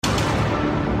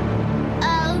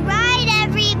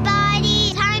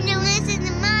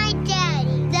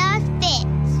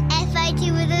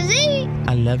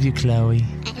love you, Chloe.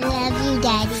 I love you,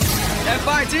 Daddy.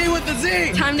 FIT with the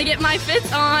Z. Time to get my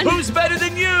Fitz on. Who's better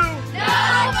than you?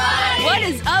 Nobody. What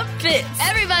is up, Fitz?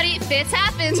 Everybody, Fitz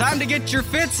happens. Time to get your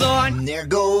Fitz on. There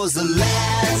goes the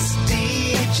last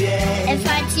DJ.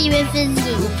 FIT with the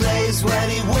Z. Who plays what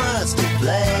he wants to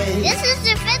play. This is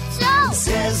the Fitz Show.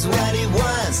 Says what he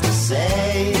wants to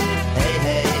say. Hey,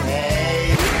 hey,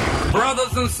 hey.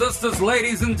 Brothers and sisters,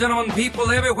 ladies and gentlemen,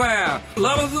 people everywhere,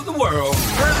 lovers of the world.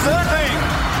 Presenting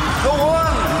the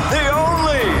one, the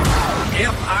only.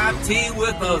 FIT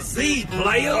with a Z,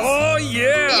 players. Oh,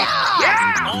 yeah.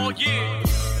 Oh, yeah.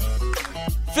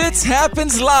 Fitz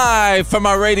happens live from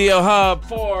our radio hub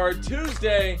for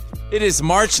Tuesday. It is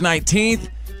March 19th,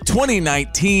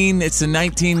 2019. It's in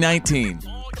 1919.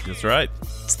 That's right.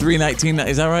 It's 319.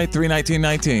 Is that right?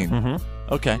 31919.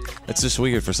 Mm-hmm. Okay. That's just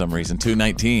weird for some reason. 2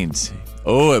 19s.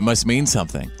 Oh, it must mean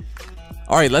something.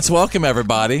 All right, let's welcome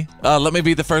everybody. Let me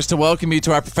be the first to welcome you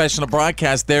to our professional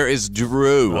broadcast. There is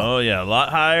Drew. Oh, yeah. A lot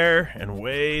higher and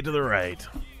way to the right.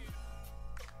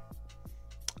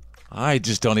 I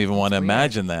just don't even want to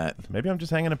imagine that. Maybe I'm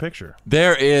just hanging a picture.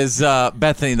 There is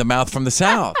Bethany, the mouth from the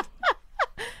South.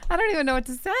 I don't even know what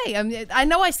to say. I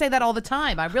know I say that all the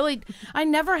time. I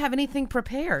never have anything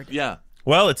prepared. Yeah.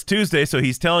 Well, it's Tuesday, so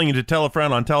he's telling you to tell a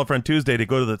friend on Tell a Friend Tuesday to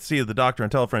go to see the doctor on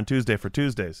Tell a Friend Tuesday for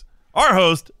Tuesdays. Our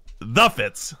host, The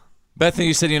Fitz. Bethany,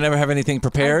 you said you never have anything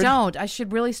prepared? I don't. I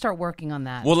should really start working on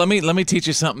that. Well, let me teach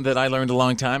you something that I learned a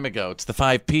long time ago. It's the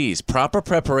 5 Ps. Proper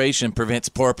preparation prevents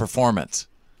poor performance.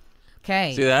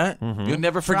 Okay. See that? Mm-hmm. You'll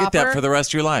never forget that for the rest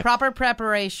of your life. Proper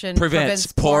preparation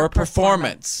prevents poor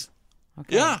performance.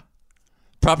 Okay. Yeah.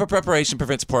 Proper preparation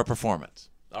prevents poor performance.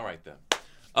 All right, then.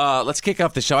 Let's kick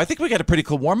off the show. I think we got a pretty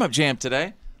cool warm-up jam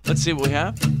today. Let's see what we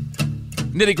have.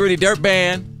 Nitty Gritty Dirt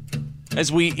Band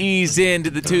as we ease into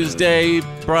the Tuesday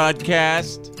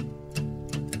broadcast.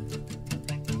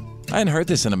 I hadn't heard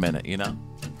this in a minute, you know?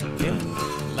 Yeah.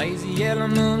 Lazy yellow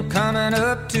moon coming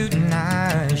up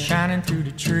tonight, shining through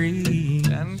the trees.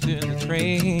 Shining through the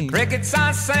trees. Crickets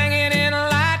are singing and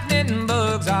lightning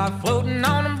bugs are floating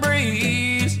on the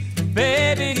breeze.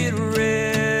 Baby, get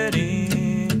ready.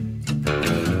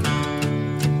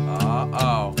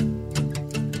 Uh-oh.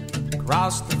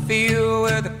 Across the field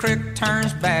where the creek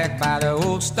turns back by the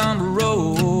old stumble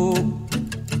road,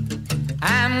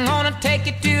 I'm gonna take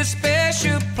you to a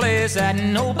special place that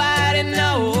nobody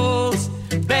knows.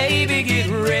 Baby, get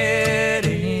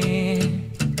ready.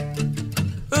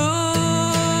 Ooh,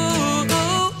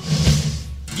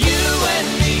 you and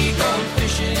me going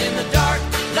fishing in the dark,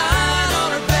 lying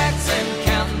on our backs and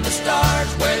counting the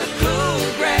stars where the cool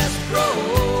grass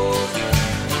grows.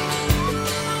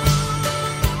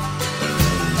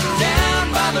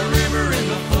 Down by the river in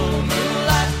the full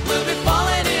moonlight, we'll be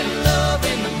falling in love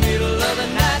in the middle of the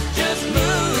night, just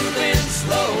moving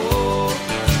slow.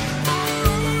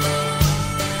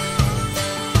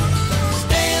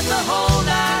 Staying the whole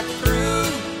night through,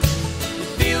 it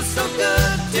feels so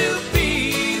good to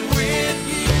be with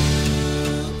you.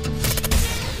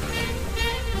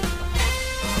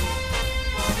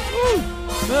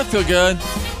 Doesn't that feel good?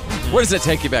 Where does that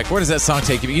take you back? Where does that song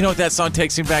take you? You know what that song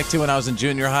takes me back to when I was in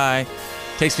junior high?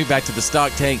 Takes me back to the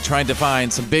stock tank trying to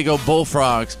find some big old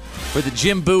bullfrogs for the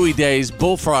Jim Bowie Days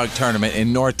bullfrog tournament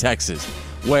in North Texas,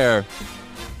 where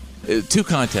 2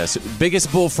 contests,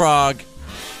 biggest bullfrog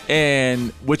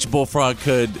and which bullfrog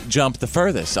could jump the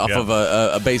furthest off of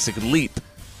a basic leap.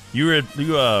 You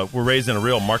were raised in a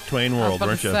real Mark Twain world,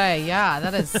 weren't you? Say, yeah,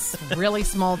 that is really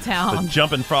small town. The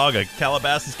jumping frog of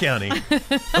Calabasas County.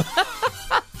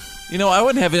 You know, I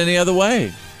wouldn't have it any other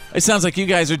way. It sounds like you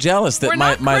guys are jealous that We're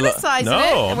not criticizing No, it.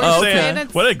 I'm We're just just saying, saying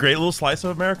what a great little slice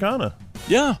of Americana.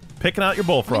 Yeah. Picking out your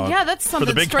bullfrog. Yeah, that's for the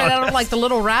something big straight out of contest. like the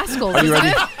Little Rascals. Are you isn't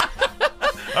ready? it?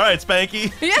 All right,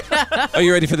 Spanky. Yeah. Are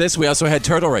you ready for this? We also had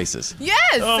turtle races. Yes.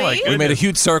 Oh, my see? goodness. We made a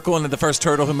huge circle, and then the first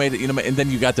turtle who made it, and then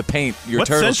you got to paint your What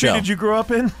turtle century shell. did you grow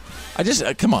up in? I just,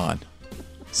 come on.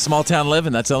 Small town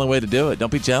living, that's the only way to do it.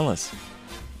 Don't be jealous.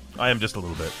 I am just a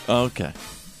little bit. Okay.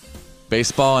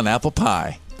 Baseball and apple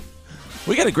pie.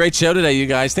 We got a great show today, you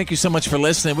guys. Thank you so much for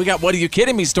listening. We got What Are You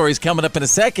Kidding Me stories coming up in a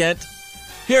second.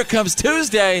 Here comes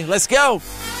Tuesday. Let's go.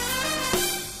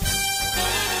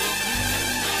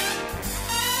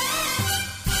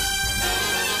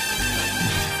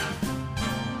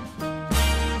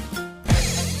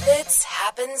 Fitz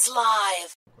happens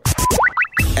live.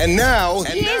 And now,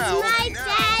 Here's my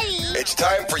daddy. it's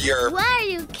time for your Why are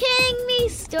you kidding me?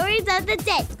 Stories of the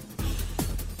day.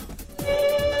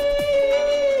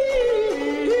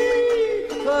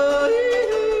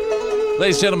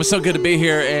 Ladies and gentlemen, so good to be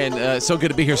here, and so good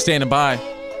to be here standing by.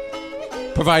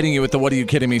 providing you with the What Are You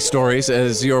Kidding Me stories.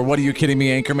 As your What Are You Kidding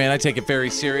Me anchorman, I take it very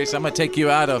serious. I'm going to take you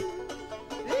out of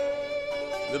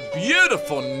the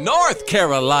beautiful North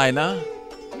Carolina.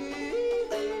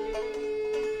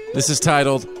 This is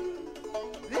titled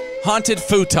Haunted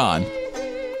Futon.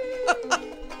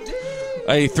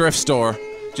 A thrift store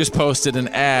just posted an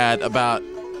ad about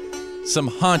some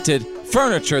haunted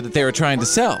furniture that they were trying to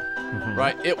sell. Mm-hmm.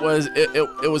 Right? It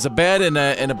was a bed and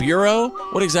a bureau.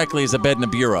 What exactly is a bed and a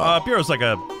bureau? A bureau's like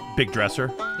a big dresser.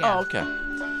 Yeah. Oh, okay.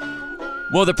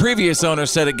 Well, the previous owner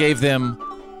said it gave them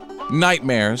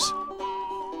nightmares,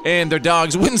 and their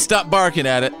dogs wouldn't stop barking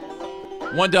at it.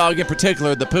 One dog in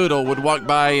particular, the poodle, would walk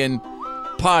by and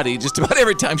potty just about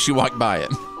every time she walked by it.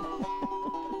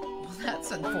 Well,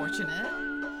 that's unfortunate.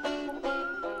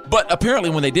 But apparently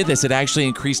when they did this, it actually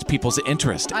increased people's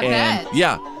interest. I bet.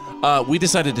 Yeah. We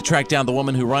decided to track down the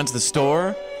woman who runs the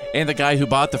store and the guy who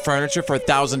bought the furniture for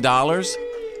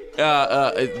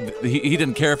 $1,000. He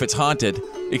didn't care if it's haunted.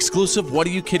 Exclusive What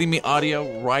Are You Kidding Me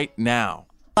audio right now.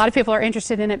 A lot of people are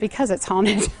interested in it because it's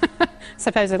haunted.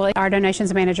 Supposedly, our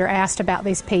donations manager asked about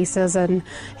these pieces, and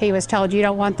he was told, "You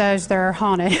don't want those, they're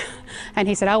haunted." And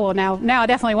he said, "Oh, well, now I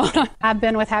definitely want them." I've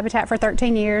been with Habitat for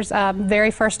 13 years.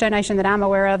 Very first donation that I'm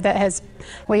aware of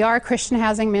we are a Christian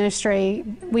housing ministry.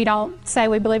 We don't say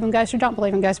we believe in ghosts or don't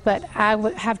believe in ghosts, but I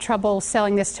would have trouble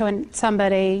selling this to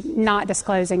somebody not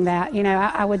disclosing that. You know,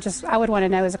 I would want to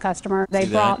know as a customer. They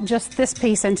brought just this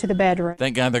piece into the bedroom.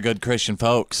 Thank God they're good Christian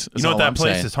folks. You know what that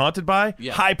place is haunted by?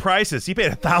 Yeah. High prices. He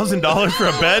paid $1,000 for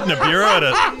a bed and a bureau at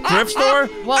a thrift store?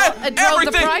 Well, it drove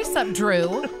the price up,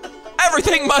 Drew.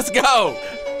 Everything must go.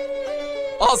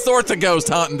 All sorts of ghosts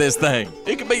haunting this thing.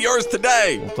 It could be yours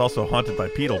today. Well, it's also haunted by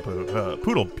poodle pee.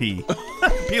 Poodle poo.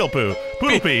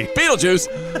 Poodle pee. Beetlejuice.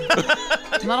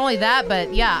 Not only that,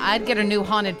 but yeah, I'd get a new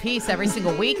haunted piece every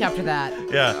single week after that.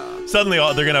 Yeah. Suddenly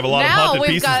they're going to have a lot of haunted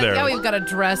pieces there. Yeah, we've got a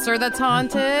dresser that's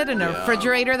haunted and a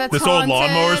refrigerator that's haunted. This old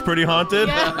lawnmower's pretty haunted.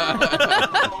 Yeah.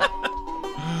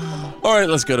 All right,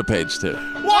 let's go to page 2.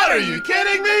 What, are you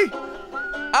kidding me?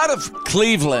 Out of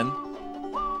Cleveland,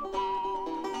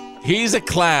 he's a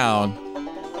clown.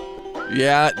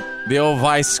 Yeah, the old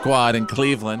Vice Squad in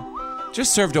Cleveland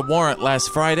just served a warrant last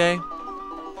Friday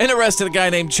and arrested a guy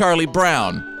named Charlie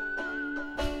Brown.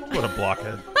 What a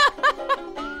blockhead.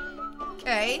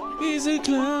 Okay. He's a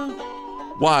clown.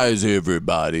 Why is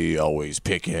everybody always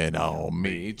picking on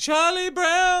me? Charlie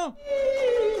Brown.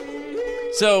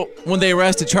 So, when they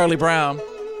arrested Charlie Brown,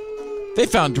 they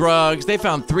found drugs, they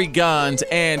found 3 guns,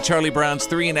 and Charlie Brown's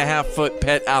 3.5-foot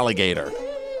pet alligator.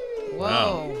 Whoa.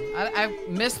 Wow. I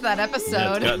missed that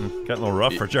episode. Yeah, it's gotten a little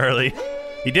rough for Charlie.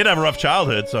 He did have a rough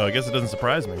childhood, so I guess it doesn't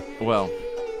surprise me. Well,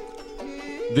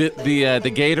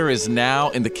 the gator is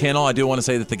now in the kennel. I do want to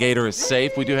say that the gator is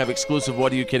safe. We do have exclusive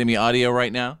What Are You Kidding Me audio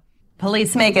right now.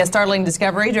 Police make a startling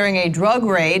discovery during a drug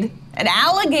raid. An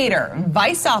alligator.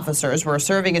 Vice officers were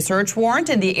serving a search warrant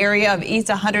in the area of East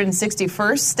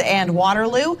 161st and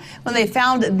Waterloo when they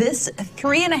found this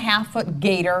 3.5-foot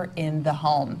gator in the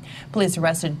home. Police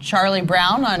arrested Charlie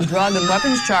Brown on drug and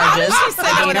weapons charges.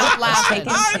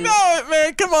 I know it,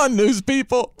 man. Come on, news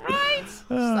people. Right?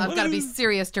 I've got to be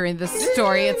serious during this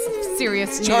story. It's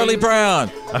serious news. Charlie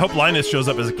Brown. I hope Linus shows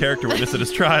up as a character witness at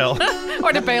his trial.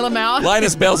 Or to bail him out.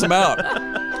 Linus bails him out.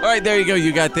 All right, there you go.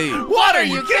 You got the What are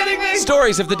you kidding me?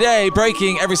 Stories of the day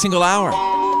breaking every single hour.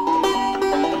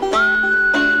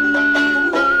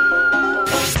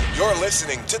 You're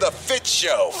listening to The Fitz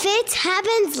Show. Fitz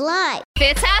happens live.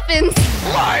 Fitz happens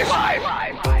Live.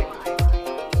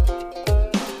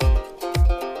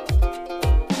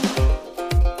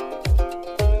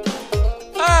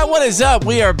 What is up?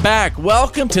 We are back.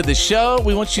 Welcome to the show.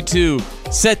 We want you to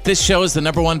set this show as the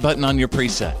number 1 button on your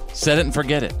preset. Set it and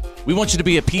forget it. We want you to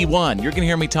be a P1. You're going to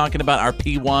hear me talking about our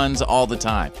P1s all the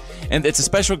time. And it's a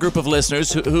special group of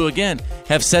listeners who again,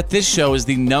 have set this show as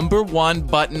the number 1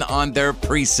 button on their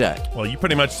preset. Well, you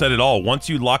pretty much said it all. Once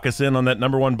you lock us in on that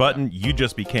number 1 button, you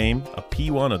just became a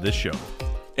P1 of this show.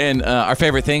 And our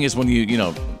favorite thing is when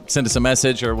you send us a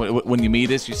message or when you meet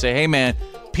us, you say, hey, man,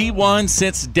 P1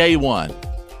 since day 1.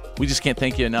 We just can't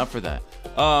thank you enough for that.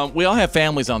 We all have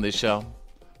families on this show.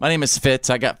 My name is Fitz.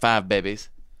 I got 5 babies.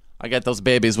 I got those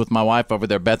babies with my wife over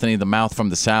there, Bethany, the mouth from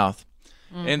the south.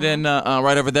 Mm-hmm. And then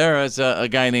right over there is a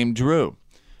guy named Drew.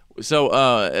 So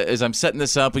as I'm setting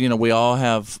this up, we all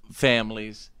have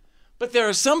families. But there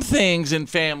are some things in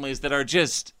families that are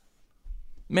just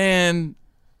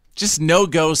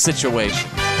no-go situations.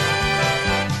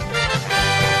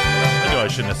 I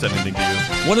shouldn't have said anything to you.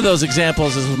 One of those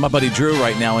examples is with my buddy Drew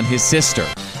right now and his sister.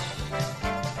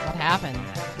 What happened?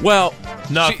 Well,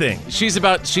 Nothing. She's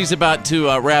about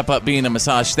to wrap up being a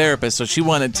massage therapist, so she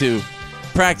wanted to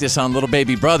practice on little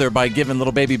baby brother by giving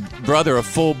little baby brother a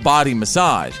full body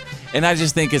massage. And I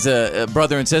just think as a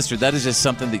brother and sister, that is just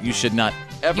something that you should not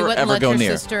ever go near. You wouldn't let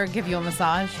your sister give you a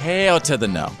massage? Hell to the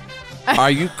no.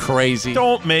 Are you crazy?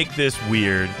 Don't make this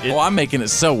weird. I'm making it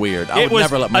so weird. I would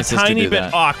never let my sister do that. It was a tiny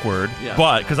bit awkward,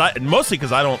 but mostly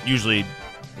because I don't usually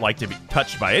like to be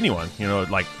touched by anyone.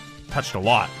 Like touched a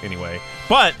lot anyway.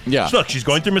 But look, she's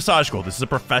going through massage school. This is a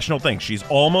professional thing. She's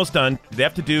almost done. They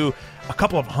have to do a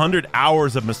couple of 100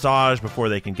 hours of massage before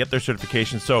they can get their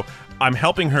certification. So I'm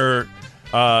helping her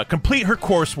complete her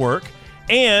coursework.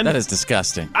 And that is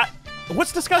disgusting.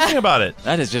 What's disgusting about it?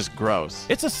 That is just gross.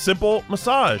 It's a simple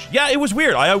massage. Yeah, it was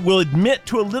weird. I will admit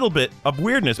to a little bit of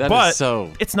weirdness, but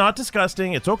it's not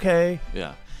disgusting. It's okay.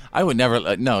 Yeah. I would never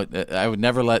I would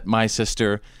never let my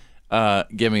sister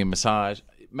give me a massage.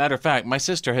 Matter of fact, my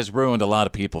sister has ruined a lot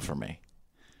of people for me.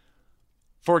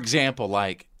 For example,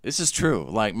 like, this is true.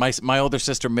 Like, my older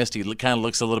sister, Misty, kind of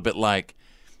looks a little bit like,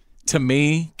 to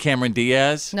me, Cameron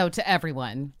Diaz. No, to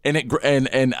everyone.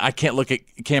 And I can't look at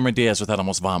Cameron Diaz without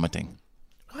almost vomiting.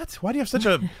 What? Why do you have such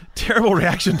a terrible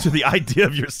reaction to the idea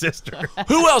of your sister?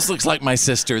 Who else looks like my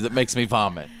sister that makes me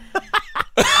vomit?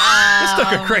 This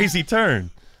took a crazy turn.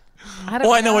 I don't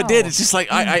know. I know it did. It's just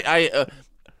like,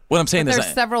 what I'm saying is...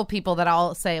 There's several people that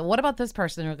I'll say, what about this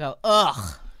person? Who go,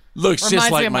 ugh. Looks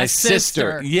just like my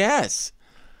sister. Yes.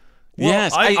 Well,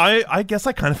 yes. I guess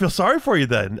I kind of feel sorry for you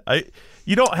then.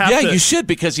 You don't have to... Yeah, you should,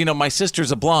 because, my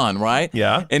sister's a blonde, right?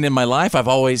 Yeah. And in my life, I've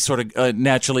always sort of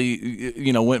naturally,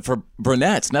 went for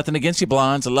brunettes. Nothing against you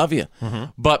blondes. I love you.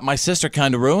 Mm-hmm. But my sister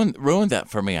kind of ruined that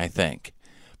for me, I think.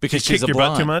 Because she's a blonde. Kicked your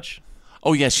butt too much?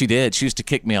 Oh, yes, she did. She used to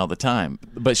kick me all the time.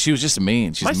 But she was just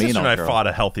mean. She's my a mean sister old and I girl. fought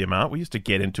a healthy amount. We used to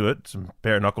get into it, some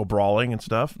bare-knuckle brawling and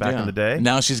stuff back in the day.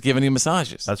 Now she's giving you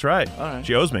massages. That's right. All right.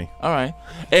 She owes me. All right.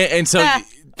 And so...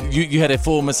 You had a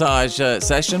full massage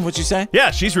session, would you say?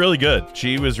 Yeah, she's really good.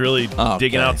 She was really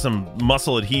digging out some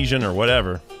muscle adhesion or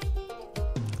whatever.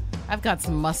 I've got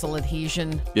some muscle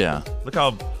adhesion. Yeah. Look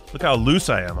how loose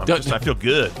I am. I feel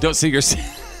good. Don't see your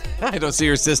I don't see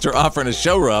your sister offering a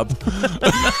show rub.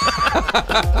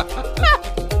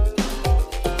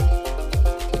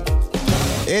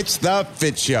 It's the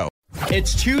Fitz Show.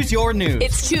 It's Choose Your News.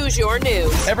 It's Choose Your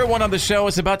News. Everyone on the show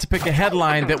is about to pick a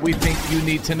headline that we think you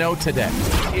need to know today.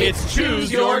 It's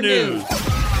Choose Your News.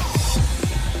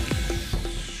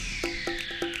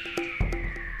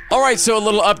 All right, so a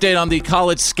little update on the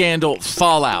college scandal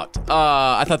fallout.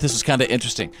 I thought this was kind of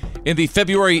interesting. In the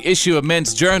February issue of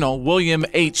Men's Journal, William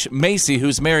H. Macy,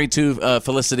 who's married to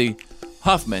Felicity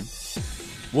Huffman,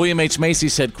 William H. Macy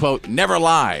said, quote, "Never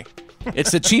lie.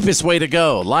 It's the cheapest way to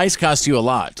go. Lies cost you a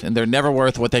lot, and they're never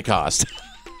worth what they cost."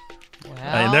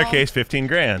 Well, in their case,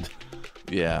 $15,000.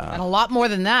 Yeah. And a lot more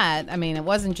than that. I mean, it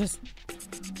wasn't just...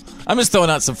 I'm just throwing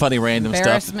out some funny random stuff.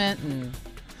 Embarrassment and...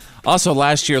 Also,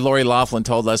 last year, Lori Loughlin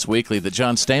told Us Weekly that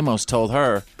John Stamos told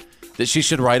her that she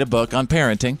should write a book on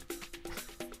parenting.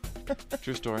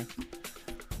 True story.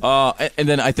 And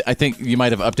then I think you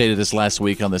might have updated us last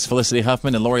week on this. Felicity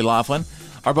Huffman and Lori Loughlin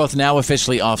are both now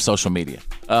officially off social media.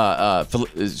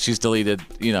 She's deleted,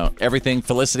 everything.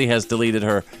 Felicity has deleted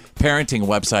her parenting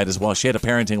website as well. She had a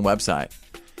parenting website.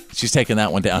 She's taken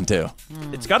that one down, too.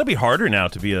 It's got to be harder now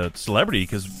to be a celebrity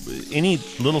because any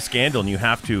little scandal and you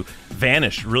have to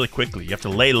vanish really quickly. You have to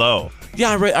lay low.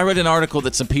 Yeah, I read an article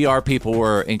that some PR people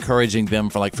were encouraging them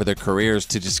for their careers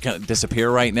to just kind of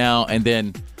disappear right now. And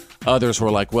then others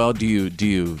were like, well, do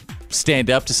you stand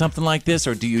up to something like this,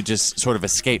 or do you just sort of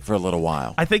escape for a little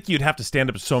while? I think you'd have to stand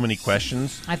up to so many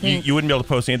questions. I think you wouldn't be able to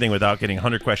post anything without getting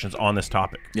 100 questions on this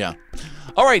topic. Yeah.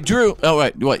 All right, Drew. Oh,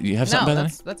 wait. What? You have something? No,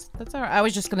 that's all right. I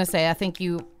was just going to say, I think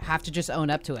you have to just own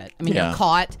up to it. I mean, Yeah. you're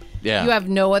caught. Yeah. You have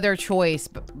no other choice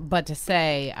but to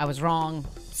say, I was wrong.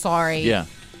 Sorry. Yeah.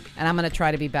 And I'm going to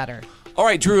try to be better. All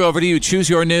right, Drew, over to you. Choose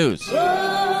your news.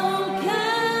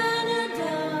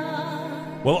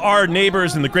 Well, our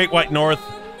neighbors in the Great White North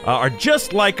are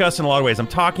just like us in a lot of ways. I'm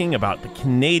talking about the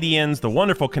Canadians, the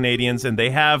wonderful Canadians, and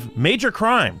they have major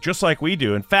crime, just like we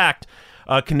do. In fact,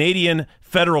 a Canadian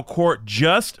federal court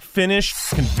just finished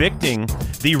convicting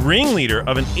the ringleader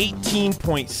of an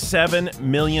 $18.7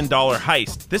 million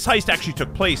heist. This heist actually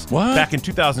took place back in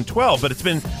 2012, but it's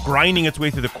been grinding its way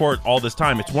through the court all this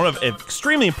time. It's one of an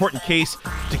extremely important case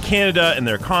to Canada and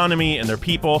their economy and their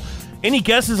people. Any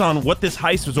guesses on what this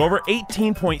heist was over?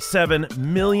 $18.7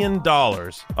 million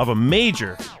of a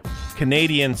major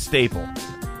Canadian staple.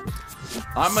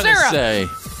 I'm going to say...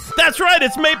 That's right,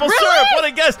 it's maple syrup. What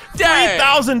a guess.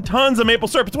 3,000 tons of maple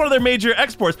syrup. It's one of their major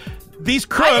exports. These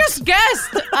crooks... I just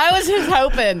guessed. I was just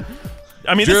hoping.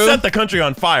 I mean, Drew? this set the country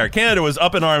on fire. Canada was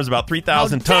up in arms about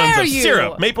 3,000 tons of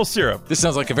syrup, maple syrup. This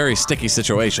sounds like a very sticky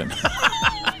situation.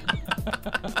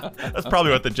 That's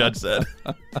probably what the judge said.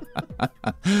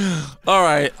 All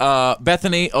right,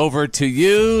 Bethany, over to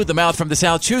you. The mouth from the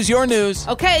south. Choose your news.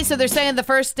 Okay, so they're saying the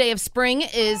first day of spring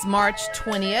is March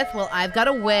 20th. Well, I've got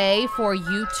a way for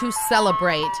you to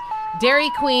celebrate. Dairy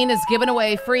Queen is giving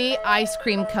away free ice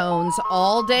cream cones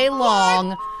all day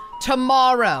long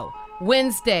tomorrow,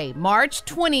 Wednesday, March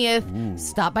 20th. Ooh.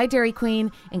 Stop by Dairy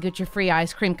Queen and get your free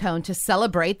ice cream cone to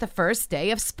celebrate the first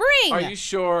day of spring. Are you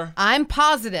sure? I'm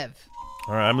positive.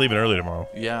 All right, I'm leaving early tomorrow.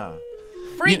 Yeah.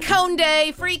 Free cone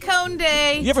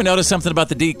day. You ever notice something about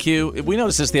the DQ? We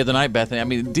noticed this the other night, Bethany. I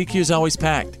mean, DQ is always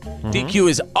packed. DQ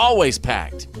is always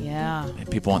packed. Yeah. And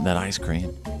people want that ice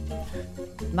cream.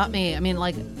 Not me. I mean,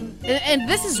 like, and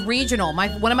this is regional.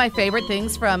 One of my favorite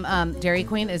things from Dairy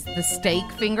Queen is the steak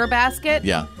finger basket.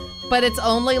 Yeah. But it's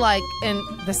only like in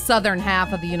the southern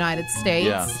half of the United States.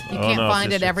 Yeah. You can't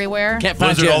find it everywhere. Can't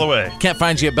find you all the way. Can't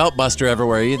find you a belt buster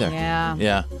everywhere either. Yeah.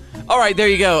 Yeah. All right, there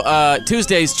you go.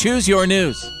 Tuesdays, choose your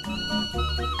news.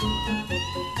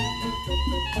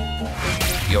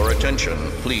 Your attention,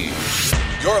 please.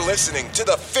 You're listening to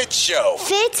The Fitz Show.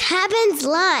 Fitz happens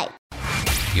live.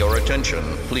 Your attention,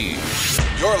 please.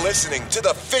 You're listening to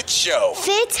The Fitz Show.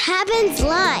 Fitz happens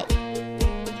live.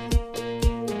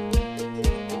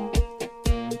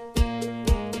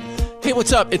 Hey,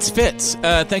 what's up? It's Fitz.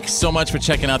 Thank you so much for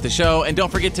checking out the show. And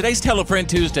don't forget, today's Tell a Friend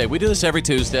Tuesday. We do this every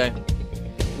Tuesday.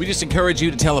 We just encourage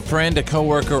you to tell a friend, a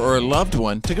coworker, or a loved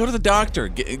one to go to the doctor.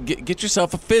 Get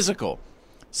yourself a physical.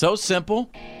 So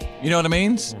simple. You know what it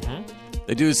means? Mm-hmm.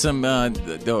 They do some,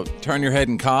 they'll turn your head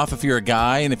and cough if you're a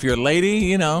guy. And if you're a lady,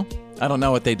 you know, I don't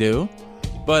know what they do.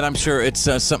 But I'm sure it's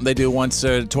something they do once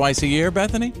or twice a year,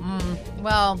 Bethany?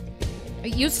 Well,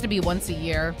 it used to be once a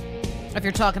year. If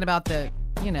you're talking about the,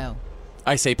 you know.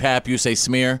 I say pap, you say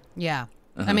smear. Yeah.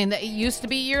 I mean, it used to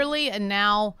be yearly, and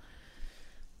now,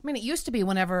 I mean, it used to be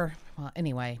whenever, well,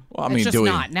 anyway. Well, I mean, it's just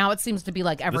not. Now it seems to be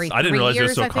like every 3 years, I didn't realize it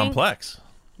was so complex.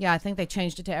 Yeah, I think they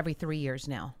changed it to every 3 years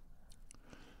now.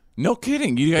 No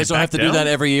kidding. You guys don't have to do that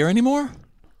every year anymore?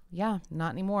 Yeah,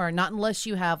 not anymore. Not unless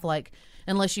you have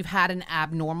unless you've had an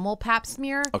abnormal pap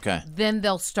smear. Okay. Then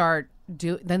they'll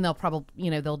they'll probably,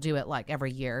 they'll do it like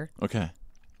every year. Okay.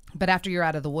 But after you're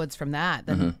out of the woods from that,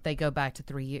 then they go back to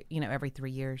every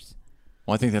 3 years.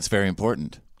 Well, I think that's very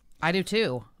important. I do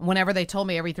too. Whenever they told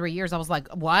me every 3 years, I was like,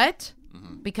 what?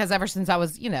 Because ever since I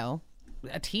was,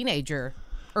 a teenager,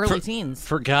 early teens.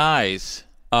 For guys,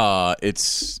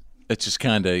 it's just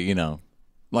kind of,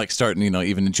 like starting,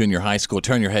 even in junior high school,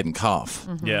 turn your head and cough.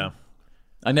 Mm-hmm. Yeah.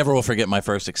 I never will forget my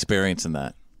first experience in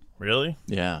that. Really?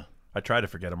 Yeah. I try to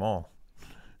forget them all.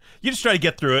 You just try to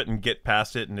get through it and get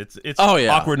past it, and it's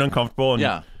awkward and uncomfortable. And,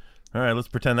 yeah. All right, let's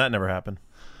pretend that never happened.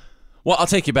 Well, I'll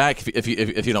take you back if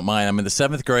you don't mind. I'm in the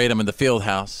 7th grade. I'm in the field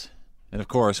house. And, of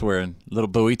course, we're in Little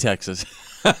Bowie, Texas.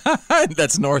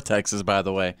 That's North Texas, by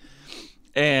the way.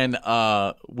 And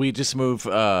we just moved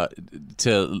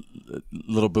to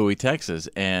Little Bowie, Texas.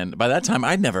 And by that time,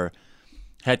 I'd never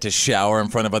had to shower in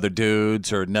front of other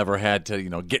dudes or never had to,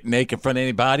 get naked in front of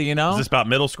anybody, Is this about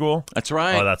middle school? That's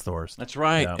right. Oh, that's the worst. That's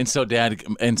right. Yeah.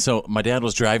 And so my dad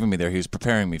was driving me there. He was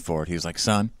preparing me for it. He was like,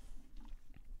 son,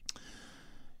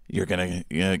 you're going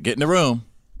to get in the room.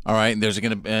 All right. And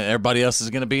everybody else is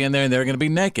going to be in there and they're going to be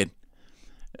naked.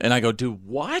 And I go, do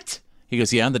what? He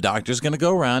goes, yeah, and the doctor's going to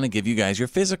go around and give you guys your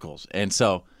physicals. And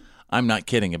so I'm not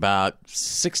kidding. About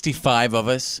 65 of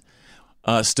us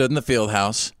stood in the field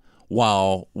house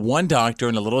while one doctor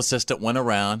and a little assistant went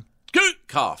around,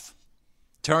 cough,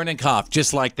 turn and cough,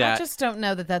 just like that. I just don't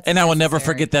know that that's And I will never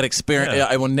forget that experience. Yeah.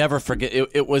 I will never forget.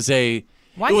 It was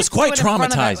quite traumatizing.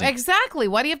 traumatizing. Exactly.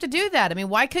 Why do you have to do that? I mean,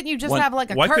 why couldn't you just have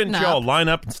like a why curtain couldn't you up? all line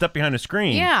up and step behind a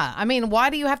screen? Yeah. I mean, why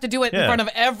do you have to do it in front of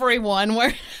everyone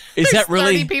where Is there's that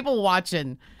really 30 people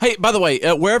watching? Hey, by the way,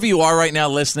 wherever you are right now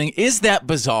listening, is that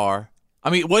bizarre? I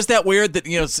mean, was that weird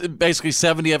that, basically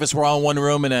 70 of us were all in one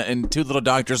room and two little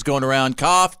doctors going around,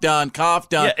 cough, done, cough,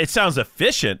 done. Yeah, it sounds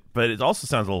efficient, but it also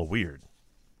sounds a little weird.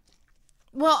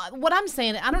 Well, what I'm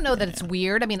saying, I don't know that it's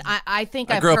weird. I mean, I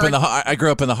think I grew up in the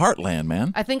heartland,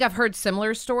 man. I think I've heard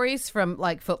similar stories from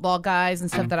like football guys and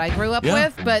stuff that I grew up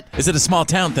with, but is it a small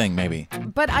town thing, maybe?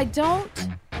 But I don't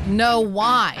know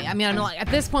why. I mean, I'm like at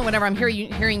this point, whenever I'm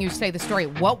hearing you say the story,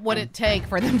 what would it take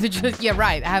for them to just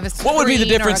have a screen What would be the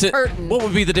difference? or a curtain? What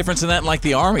would be the difference in that, in like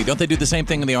the Army? Don't they do the same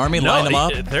thing in the Army? No, line them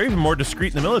up. They're even more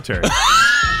discreet in the military.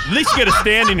 At least you get a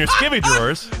stand in your skivvy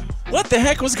drawers. What the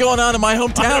heck was going on in my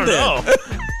hometown I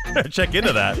don't know. Check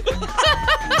into that.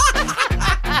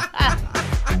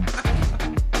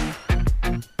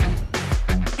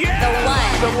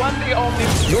 the one, the only.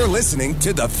 You're listening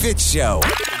to The Fitz Show.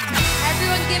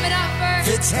 Everyone give it up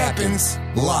for Fitz happens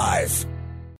live.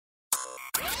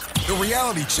 The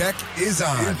reality check is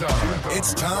on.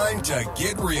 It's time to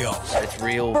get real. It's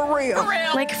real. For real.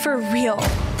 Like for real.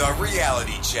 The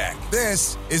reality check.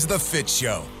 This is The Fitz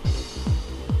Show.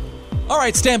 All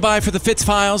right, stand by for the Fitz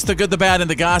Files, the good, the bad, and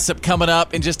the gossip coming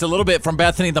up in just a little bit from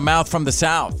Bethany, the mouth from the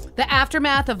south. The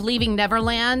aftermath of leaving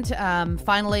Neverland,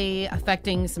 finally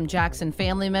affecting some Jackson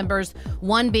family members,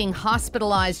 one being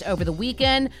hospitalized over the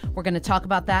weekend. We're going to talk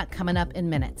about that coming up in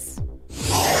minutes.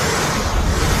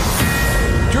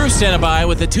 Drew standing by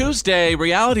with the Tuesday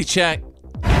reality check.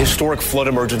 Historic flood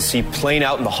emergency playing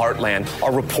out in the heartland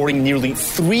are reporting nearly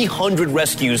 300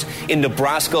 rescues in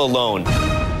Nebraska alone.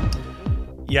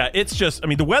 Yeah, it's just,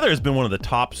 the weather has been one of the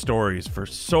top stories for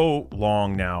so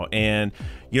long now. And,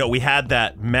 we had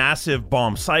that massive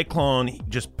bomb cyclone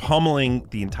just pummeling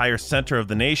the entire center of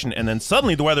the nation. And then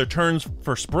suddenly the weather turns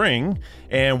for spring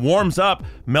and warms up,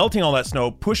 melting all that snow,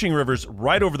 pushing rivers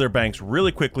right over their banks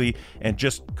really quickly and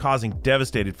just causing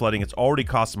devastated flooding. It's already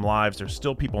cost some lives. There's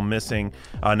still people missing.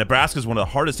 Nebraska is one of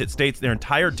the hardest hit states. There are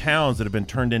entire towns that have been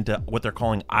turned into what they're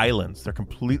calling islands. They're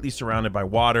completely surrounded by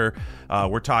water.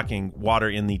 We're talking water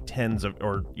in the tens of,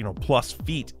 or plus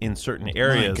feet in certain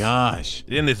areas. My gosh.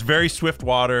 And it's very swift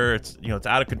water. It's it's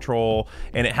out of control,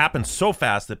 and it happens so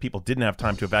fast that people didn't have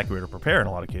time to evacuate or prepare in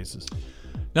a lot of cases.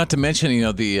 Not to mention,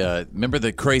 remember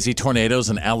the crazy tornadoes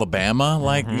in Alabama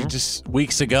just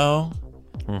weeks ago?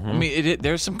 Mm-hmm.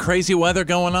 There's some crazy weather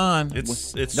going on.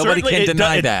 It's nobody can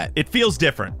deny that. It feels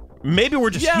different. Maybe we're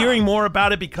just hearing more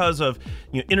about it because of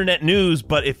internet news,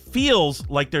 but it feels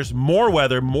like there's more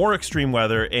weather, more extreme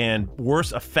weather, and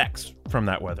worse effects from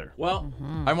that weather. Well,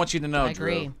 I want you to know, I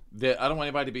agree. Drew, that I don't want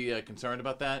anybody to be concerned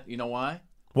about that. You know why?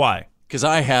 Why? Because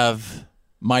I have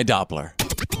my Doppler.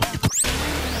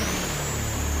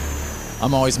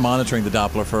 I'm always monitoring the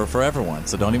Doppler for everyone,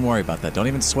 so don't even worry about that. Don't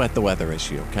even sweat the weather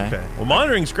issue, okay? Well,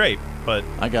 monitoring's great, but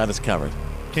I got us covered.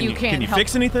 Can you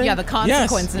fix anything? Yeah, the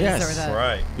consequences yes. are the...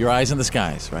 Right. Your eyes in the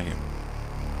skies, right here.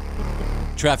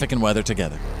 Traffic and weather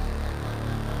together.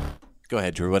 Go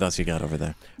ahead, Drew. What else you got over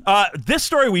there? This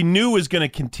story we knew was going to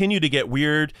continue to get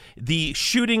weird. The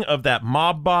shooting of that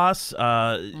mob boss, the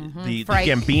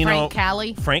Gambino...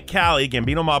 Frank Cali,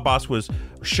 Gambino mob boss, was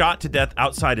shot to death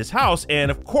outside his house.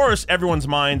 And, of course, everyone's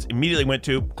minds immediately went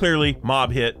to, clearly,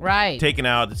 mob hit. Right. Taken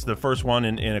out. It's the first one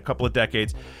in a couple of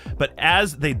decades. But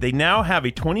as they now have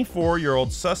a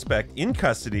 24-year-old suspect in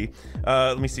custody.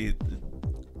 Let me see.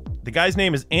 The guy's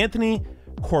name is Anthony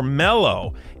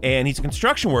Cormello, and he's a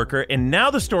construction worker, and now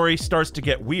the story starts to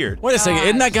get weird. Wait a second.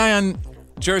 Isn't that guy on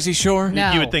Jersey Shore?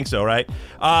 No. You would think so, right?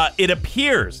 It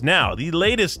appears now, the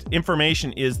latest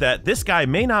information is that this guy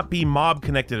may not be mob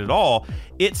connected at all.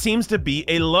 It seems to be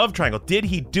a love triangle. Did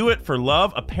he do it for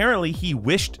love? Apparently, he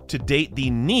wished to date the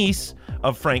niece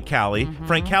of Frank Cali. Mm-hmm.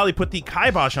 Frank Cali put the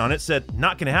kibosh on it, said,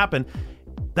 not going to happen.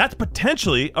 That's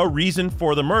potentially a reason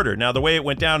for the murder. Now, the way it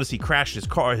went down is he crashed his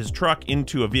truck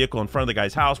into a vehicle in front of the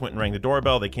guy's house, went and rang the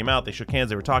doorbell. They came out, they shook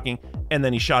hands, they were talking, and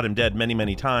then he shot him dead many,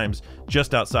 many times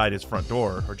just outside his front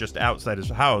door or just outside his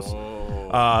house.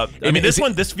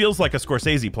 This feels like a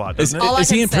Scorsese plot, doesn't it? Is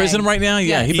he in prison right now?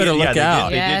 Yeah, he better look out.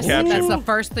 They yes, did capture that's him. the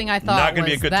first thing I thought. Not going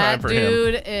to be a good time for him. That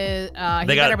dude is,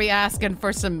 he better be asking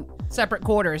for some separate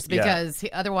quarters because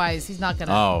otherwise he's not going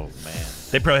to. Oh, man.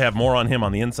 They probably have more on him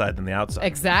on the inside than the outside.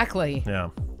 Exactly.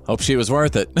 Yeah. Hope she was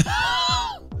worth it.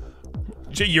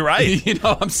 You're right. You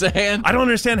know what I'm saying? I don't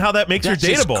understand how that makes her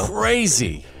dateable. That's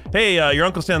crazy. Hey, your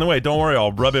uncle's standing in the way. Don't worry,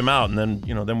 I'll rub him out, and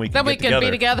then we can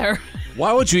be together.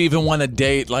 Why would you even want to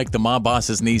date like the mob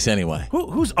boss's niece anyway?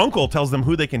 Whose uncle tells them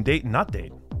who they can date and not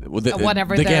date?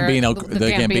 Whatever the their- Gambino,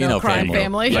 the Gambino crime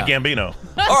family. The Gambino.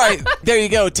 All right, there you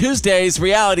go. Tuesday's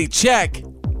reality check.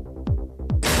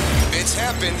 It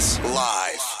happens live.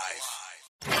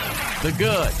 The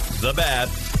good, the bad,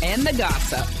 And the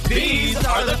gossip. These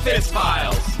are the Fitz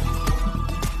Files.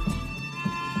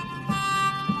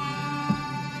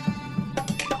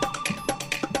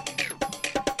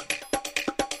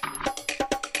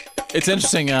 It's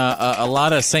interesting. A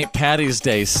lot of St. Paddy's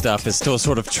Day stuff is still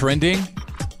sort of trending,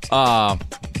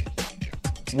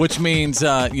 which means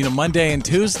Monday and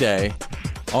Tuesday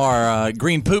are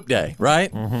Green Poop Day,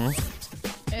 right? Mm-hmm.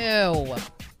 Ew.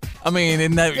 I mean,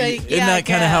 isn't that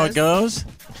kind of how it goes?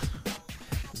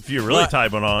 If you really tie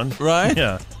one on, right?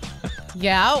 Yeah.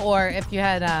 Yeah, or if you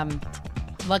had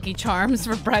Lucky Charms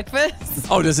for breakfast.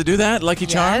 Oh, does it do that? Lucky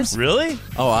Charms? Really?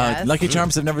 Oh, Yes. Lucky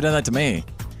Charms have never done that to me.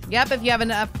 Yep, if you have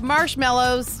enough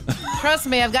marshmallows. Trust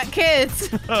me, I've got kids.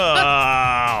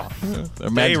 Oh,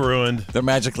 they ruined. They're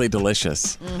magically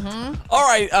delicious. Mm-hmm. All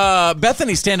right,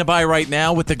 Bethany's standing by right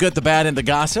now with the good, the bad, and the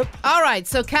gossip. All right,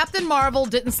 so Captain Marvel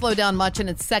didn't slow down much in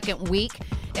its second week.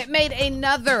 It made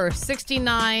another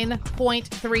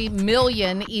 $69.3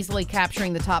 million, easily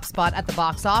capturing the top spot at the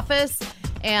box office.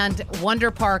 And Wonder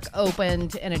Park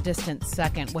opened in a distant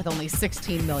second with only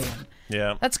 $16 million.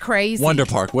 Yeah. That's crazy. Wonder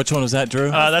Park. Which one was that, Drew?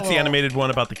 That's the animated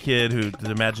one about the kid who the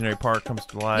imaginary park comes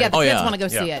to life. Yeah, the kids want to go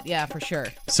see it. Yeah, for sure.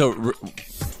 So,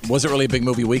 was it really a big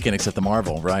movie weekend except the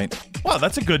Marvel, right? Well,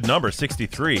 that's a good number,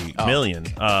 63 million.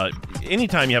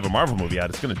 Anytime you have a Marvel movie out,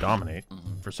 it's going to dominate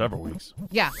for several weeks.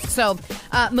 Yeah. So,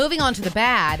 moving on to the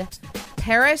bad,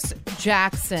 Paris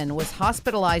Jackson was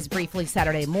hospitalized briefly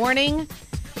Saturday morning.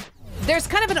 There's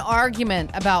kind of an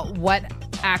argument about what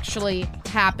actually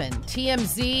happened.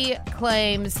 TMZ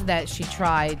claims that she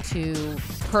tried to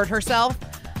hurt herself.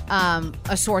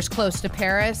 A source close to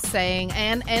Paris saying,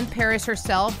 and Paris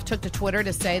herself took to Twitter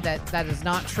to say that that is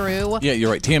not true. Yeah, you're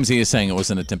right. TMZ is saying it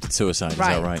was an attempted suicide.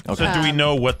 Right. Is that right? Okay. So do we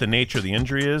know what the nature of the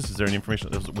injury is? Is there any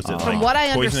information? Was it From like what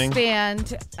I poisoning?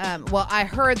 understand, well, I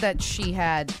heard that she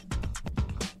had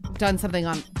done something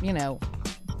on,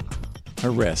 Her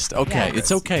wrist. Okay. Yeah.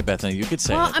 It's okay, Bethany. You could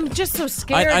say well, it. I'm just so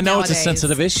scared I know nowadays. it's a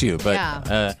sensitive issue, but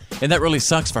and that really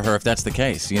sucks for her if that's the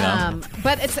case,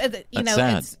 But it's That's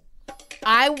sad. sad.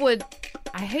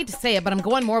 I hate to say it, but I'm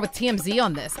going more with TMZ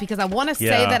on this because I want to say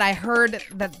that I heard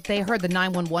that they heard the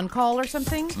 911 call or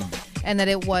something, and that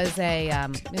it was a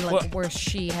where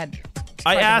she had.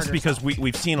 I asked because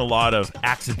we've seen a lot of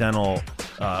accidental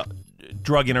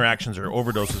drug interactions or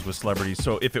overdoses with celebrities.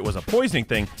 So if it was a poisoning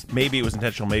thing, maybe it was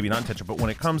intentional, maybe not intentional. But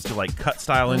when it comes to like cut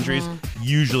style injuries,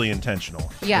 usually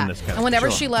intentional. Yeah, in this kind and of whenever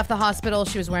Sure. she left the hospital,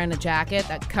 she was wearing a jacket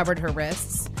that covered her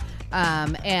wrists.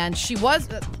 And she was,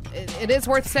 it is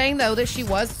worth saying, though, that she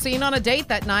was seen on a date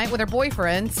that night with her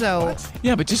boyfriend. So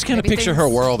Yeah, but just kind of maybe picture her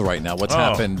world right now. What's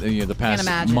happened the past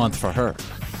imagine. month for her.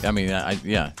 I mean,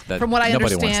 that, From what I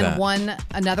nobody wants understand, that.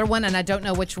 another one, and I don't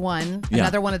know which one, Yeah.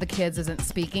 another one of the kids isn't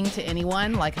speaking to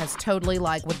anyone, like has totally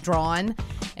like withdrawn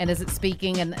and isn't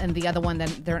speaking. And the other one,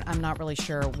 then I'm not really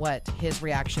sure what his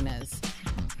reaction is.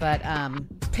 But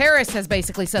Paris has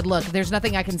basically said, look, there's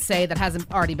nothing I can say that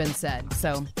hasn't already been said.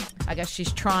 So I guess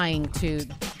she's trying to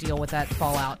deal with that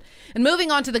fallout. And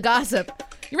moving on to the gossip.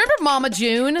 You remember Mama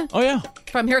June? Oh, yeah.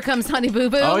 From Here Comes Honey Boo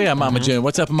Boo? Oh, yeah, Mama June.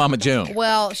 What's up with Mama June?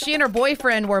 Well, she and her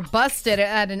boyfriend were busted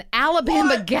at an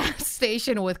Alabama gas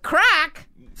station with crack.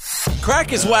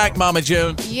 Crack is whack, Mama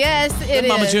June. Yes, it Did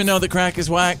Mama is. June know that crack is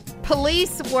whack?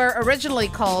 Police were originally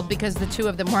called because the two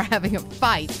of them were having a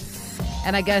fight.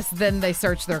 And I guess then they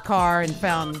searched their car and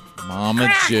found Mama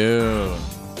crack. June.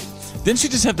 Didn't she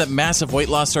just have that massive weight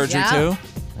loss surgery, too?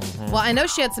 Well, I know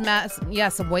she had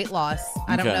some weight loss.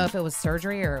 I don't Okay. know if it was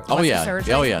surgery or Oh, was it yeah.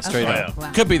 surgery? Oh, yeah, straight Okay. up.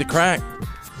 Wow. Could be the crack.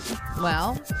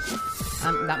 Well,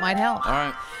 that might help. All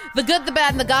right. The good, the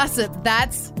bad, and the gossip.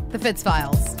 That's the Fitz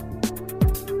Files.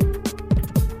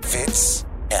 Fitz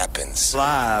happens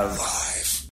live.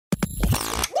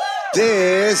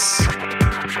 This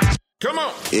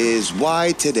is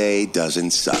why today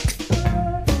doesn't suck.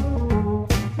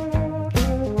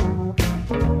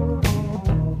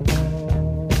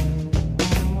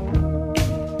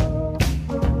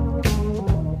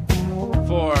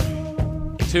 For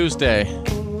Tuesday,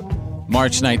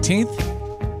 March 19th,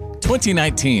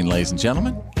 2019, ladies and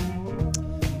gentlemen.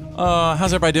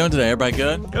 How's everybody doing today? Everybody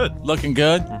good? Good. Looking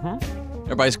good?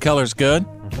 Everybody's color's good?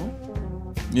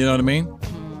 You know what I mean?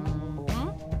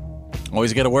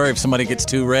 Always got to worry if somebody gets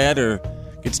too red or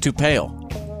gets too pale.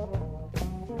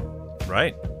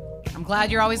 Right. I'm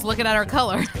glad you're always looking at our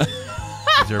color.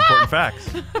 These are important facts.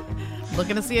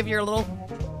 Looking to see if you're a little...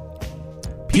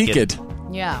 Peaked.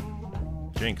 Yeah.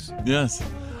 Jinx. Yes.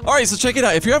 All right, so check it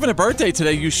out. If you're having a birthday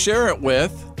today, you share it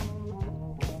with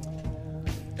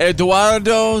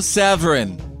Eduardo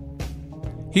Severin.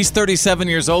 He's 37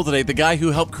 years old today, the guy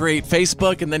who helped create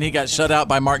Facebook, and then he got shut out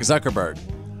by Mark Zuckerberg.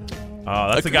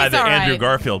 That's the guy He's that all Andrew right.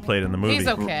 Garfield played in the movie. He's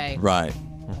okay. Right.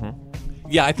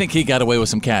 Yeah, I think he got away with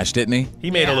some cash, didn't he?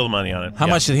 He made a little money on it. How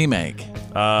much did he make?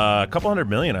 A couple $100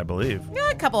 million, I believe. Yeah,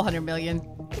 a couple $100 million.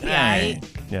 Hey.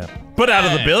 Yeah. But out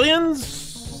of the billions,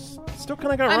 still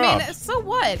kind of got I robbed. mean, so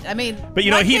what? I mean, But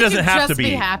you know, why he can't doesn't you have to just be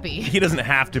happy. He doesn't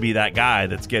have to be that guy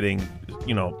that's getting,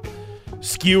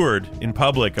 skewered in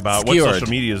public about Skewered. what social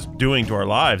media is doing to our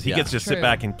lives. He Yeah. gets to sit True.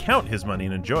 back and count his money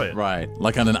and enjoy it. Right.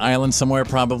 Like on an island somewhere,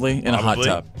 probably, in a hot Probably.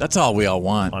 tub. That's all we all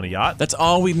want. On a yacht? That's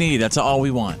all we need. That's all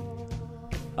we want.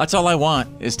 That's all I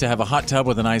want, is to have a hot tub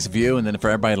with a nice view and then for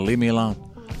everybody to leave me alone.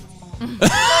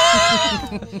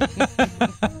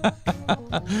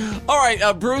 All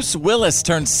right, Bruce Willis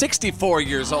turned 64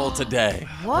 years old today.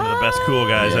 One of the best cool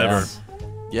guys ever.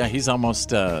 Yeah, he's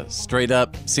almost straight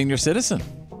up senior citizen.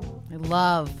 I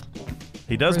love.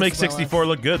 He does Bruce make 64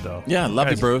 look good, though. Yeah, love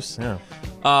you, Bruce. Yeah.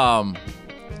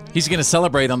 He's going to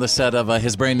celebrate on the set of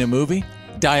his brand new movie,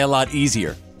 Die a Lot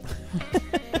Easier.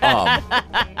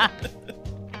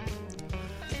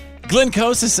 Glenn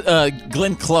Close is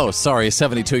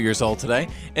 72 years old today,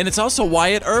 and it's also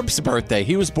Wyatt Earp's birthday.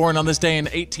 He was born on this day in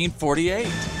 1848.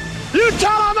 You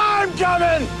tell him I'm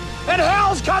coming, and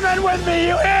hell's coming with me,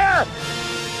 you hear?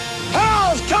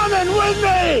 Hell's coming with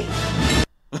me!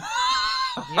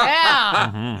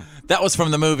 Yeah. That was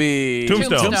from the movie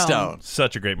Tombstone.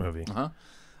 Such a great movie.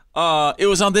 It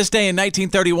was on this day in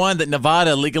 1931 that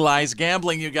Nevada legalized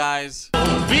gambling, you guys.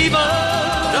 Viva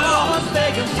Las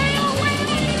Vegas!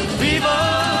 Viva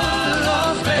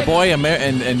Las Vegas! Boy,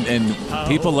 and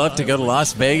people love to go to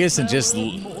Las Vegas and just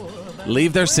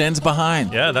leave their sins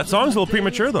behind. Yeah, that song's a little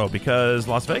premature, though, because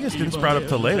Las Vegas didn't sprout up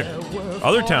till later.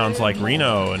 Other towns like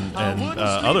Reno and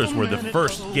others were the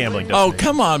first gambling destination. Oh,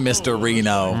 come on, Mr.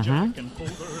 Reno.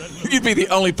 You'd be the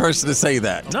only person to say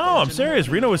that. No, I'm serious.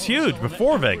 Reno was huge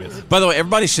before Vegas. By the way,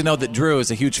 everybody should know that Drew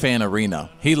is a huge fan of Reno.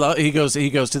 He goes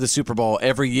to the Super Bowl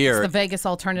every year. It's the Vegas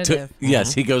alternative.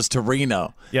 Yes, he goes to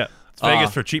Reno. Yeah, it's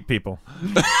Vegas for cheap people.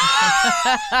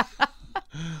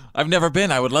 I've never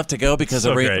been. I would love to go because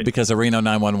of Reno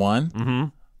 911. Mm-hmm.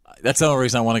 That's the only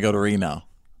reason I want to go to Reno.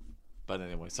 But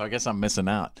anyway, so I guess I'm missing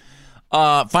out.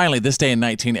 Finally, this day in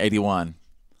 1981.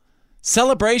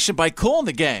 Celebration by Kool and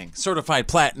the Gang, certified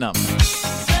platinum.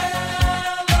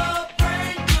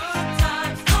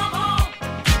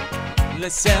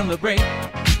 Let's celebrate.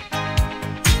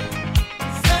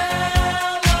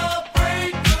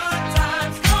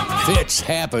 Fitz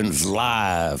happens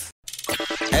live.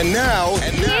 And now,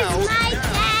 Here's my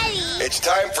daddy. it's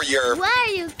time for your Why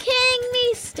are you kidding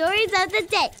me? Stories of the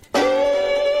day.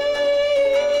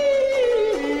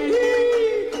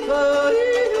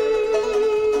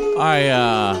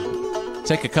 I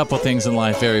take a couple things in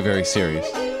life very, very serious.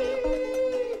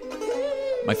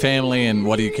 My family and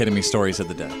what are you kidding me stories of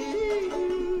the day.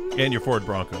 And your Ford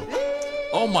Bronco.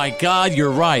 Oh my God,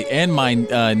 you're right. And my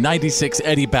 96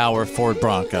 Eddie Bauer Ford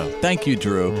Bronco. Thank you,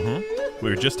 Drew. Mm-hmm. We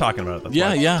were just talking about it. That's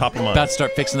why Yeah. Top of mind. About to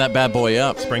start fixing that bad boy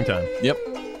up. Springtime. Yep.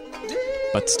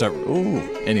 About to start. Ooh.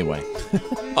 Anyway.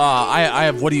 I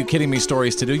have What Are You Kidding Me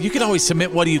stories to do. You can always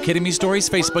submit What Are You Kidding Me stories.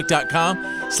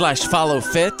 Facebook.com/follow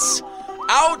Fitz.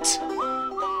 Out.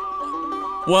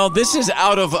 Well, this is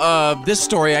out of, this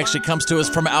story actually comes to us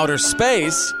from outer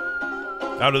space.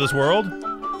 Out of this world?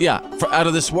 Yeah, out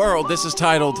of this world. This is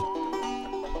titled,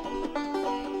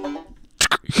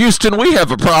 Houston, we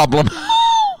have a problem.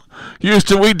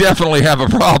 Houston, we definitely have a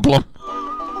problem.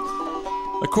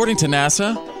 According to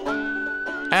NASA,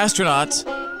 astronauts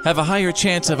have a higher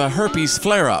chance of a herpes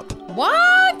flare-up.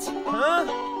 What? Huh?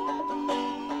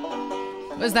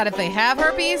 Is that if they have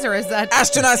herpes, or is that...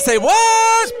 Astronauts say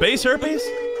what? Space herpes?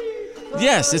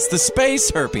 Yes, it's the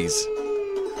space herpes.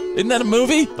 Isn't that a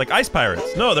movie? Like Ice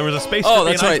Pirates. No, there was a space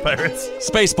herpes herpes that's in right. Ice Pirates.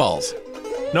 Spaceballs.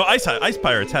 No, Ice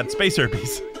Pirates had space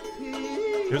herpes.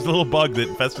 It was a little bug that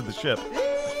infested the ship.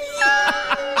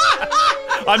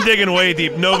 I'm digging way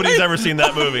deep. Nobody's ever seen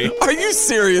that movie. Are you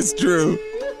serious, Drew?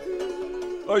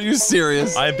 Are you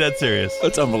serious? I am dead serious.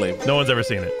 That's unbelievable. No one's ever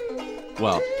seen it.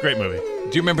 Well, great movie.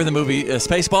 Do you remember the movie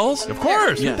Spaceballs? Of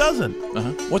course. Yes. Who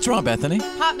doesn't? What's wrong, Bethany?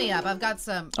 Pop me up. I've got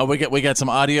some... Oh, we got some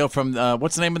audio from,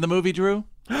 what's the name of the movie, Drew?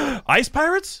 Ice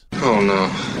Pirates? Oh, no.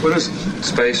 What is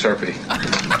space herpes?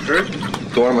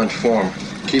 Dormant form.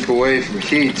 Keep away from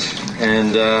heat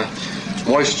and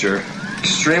moisture.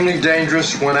 Extremely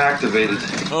dangerous when activated.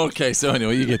 Okay, so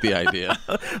anyway, you get the idea.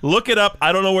 Look it up.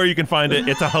 I don't know where you can find it.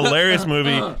 It's a hilarious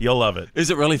movie. You'll love it. Is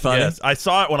it really funny? Yes. I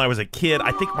saw it when I was a kid.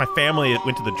 I think my family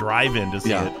went to the drive-in to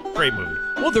see it. Great movie.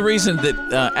 Well, the reason that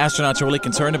astronauts are really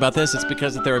concerned about this is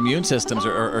because that their immune systems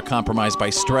are compromised by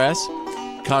stress,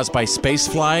 caused by space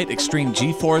flight, extreme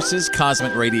G-forces,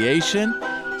 cosmic radiation,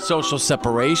 social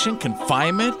separation,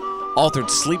 confinement, altered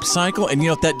sleep cycle, and you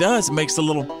know what that does? It makes the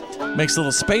little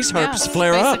space herpes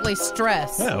flare up. Basically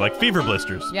stress. Yeah, like fever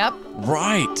blisters. Yep.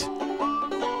 Right.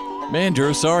 Man,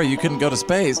 Drew, sorry you couldn't go to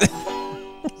space.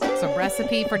 It's a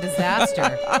recipe for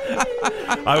disaster.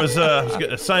 I was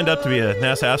signed up to be a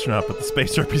NASA astronaut, but the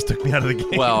space herpes took me out of the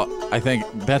game. Well, I think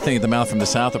Bethany, the mouth from the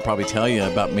south, will probably tell you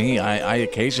about me. I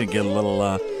occasionally get a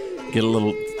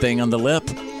little thing on the lip.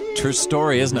 True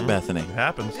story, isn't it, Bethany? It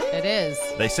happens. It is.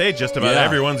 They say just about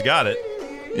everyone's got it.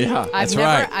 Yeah, that's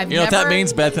right. You know what that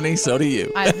means, Bethany? So do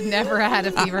you. I've never had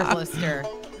a fever blister.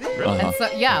 And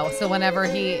so whenever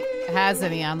he has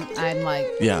any, I'm like...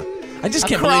 Yeah. I just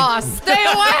can't Across. believe. Stay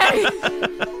away.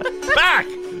 Back.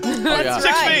 That's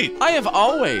 6 right. feet. I have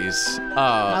always,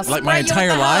 like my spray you entire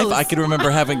with the life, hose. I can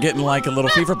remember getting like a little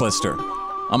fever blister.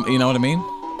 You know what I mean?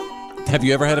 Have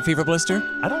you ever had a fever blister?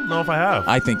 I don't know if I have.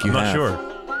 I think you I'm have. not sure.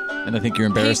 And I think you're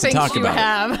He embarrassed to thinks talk you about it.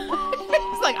 have.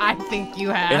 He's like, I think you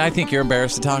have. And I think you're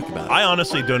embarrassed to talk about it. I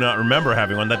honestly do not remember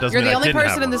having one. That doesn't You're mean the I only didn't have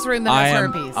person in one. this room that has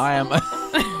herpes. I am.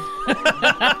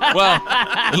 Well,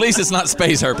 at least it's not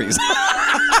space herpes.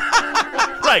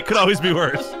 Right, could always be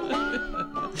worse.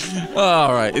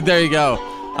 All right, there you go.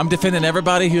 I'm defending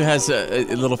everybody who has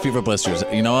little fever blisters.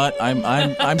 You know what?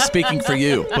 I'm speaking for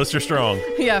you. Blister strong.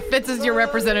 Yeah, Fitz is your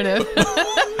representative.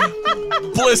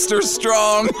 Blister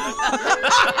strong.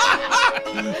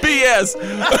 BS.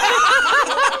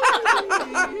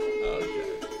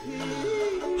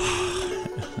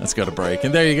 Let's go to break.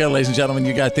 And there you go, ladies and gentlemen.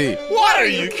 You got the What are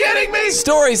you kidding me?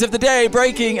 stories of the day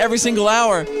breaking every single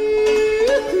hour.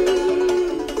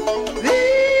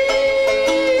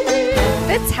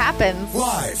 Fitz happens.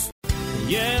 Live.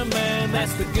 Yeah, man,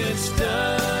 that's the good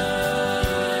stuff.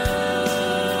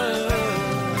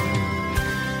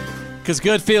 Because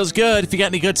good feels good. If you got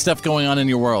any good stuff going on in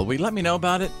your world, will you let me know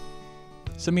about it?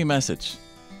 Send me a message.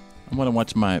 I want to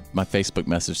watch my Facebook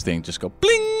message thing just go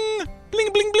bling,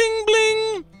 bling, bling, bling,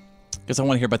 bling. Because I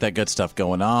want to hear about that good stuff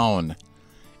going on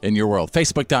in your world.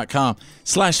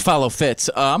 Facebook.com/follow Fitz.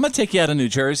 I'm going to take you out of New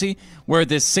Jersey where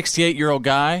this 68-year-old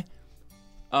guy,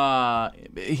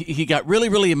 he got really,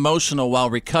 really emotional while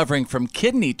recovering from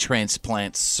kidney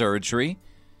transplant surgery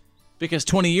because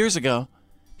 20 years ago,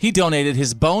 he donated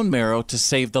his bone marrow to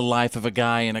save the life of a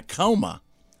guy in a coma.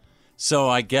 So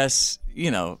I guess,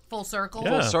 Full circle.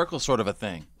 full circle sort of a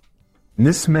thing. And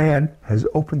this man has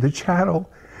opened the channel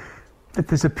that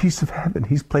there's a piece of heaven.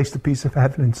 He's placed a piece of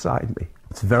heaven inside me.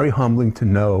 It's very humbling to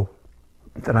know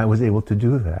that I was able to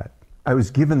do that. I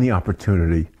was given the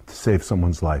opportunity to save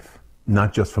someone's life.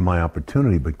 Not just for my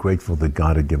opportunity, but grateful that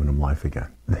God had given him life again.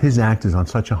 His act is on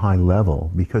such a high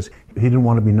level because he didn't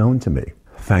want to be known to me.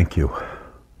 Thank you.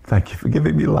 Thank you for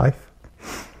giving me life.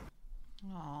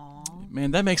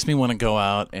 Man, that makes me want to go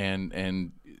out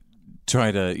and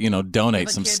try to, donate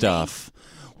some stuff.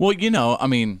 Well, I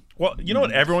mean... Well, you know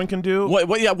what everyone can do?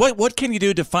 What can you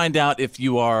do to find out if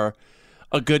you are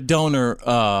a good donor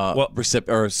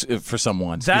for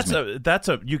someone?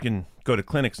 You can go to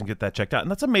clinics and get that checked out,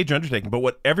 and that's a major undertaking. But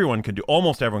what everyone can do,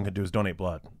 almost everyone can do, is donate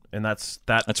blood, and that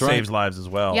saves right. lives as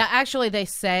well. Yeah, actually, they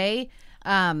say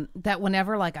that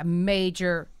whenever like a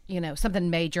major, something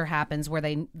major happens where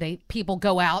they people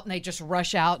go out and they just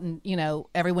rush out and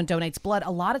everyone donates blood.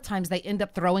 A lot of times they end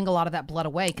up throwing a lot of that blood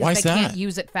away because they can't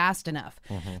use it fast enough.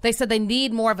 Mm-hmm. They said they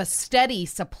need more of a steady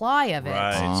supply of it.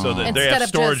 Right, so that they have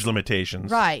storage limitations.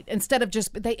 Right, instead of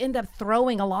they end up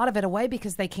throwing a lot of it away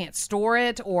because they can't store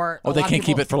it or. Oh, they can't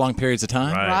keep it for long periods of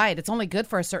time. Right, it's only good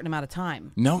for a certain amount of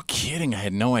time. No kidding, I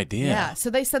had no idea. Yeah, so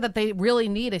they said that they really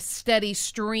need a steady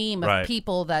stream of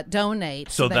people that donate.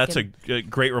 So that's a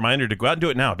great reminder to go out and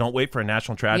do it now. Don't wait for a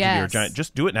national tragedy or giant.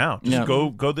 Just do it now. Just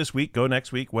go this week, go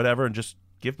next week, whatever, and just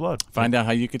give blood. Find out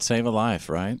how you could save a life,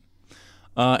 right?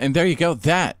 And there you go.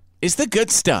 That is the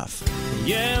good stuff.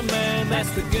 Yeah, man,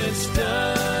 that's the good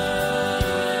stuff.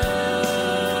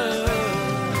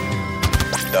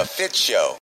 The Fitz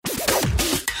Show.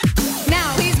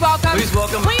 Now, please welcome. Please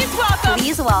welcome. Please welcome.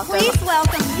 Please welcome. Please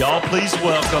welcome. Y'all, please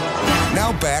welcome.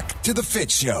 Now back to The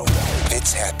Fitz Show.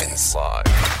 Fitz happens live.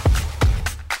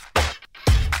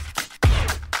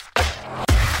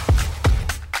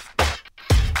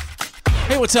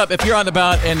 Hey, what's up? If you're on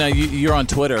about and you're on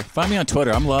Twitter, find me on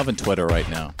Twitter. I'm loving Twitter right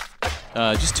now.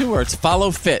 Just 2 words.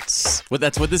 Follow Fitz.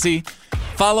 That's with the Z.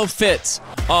 Follow Fitz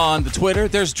on the Twitter.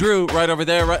 There's Drew right over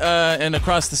there, and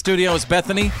across the studio is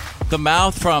Bethany, the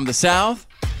mouth from the South.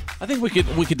 I think we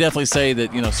could definitely say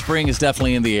that spring is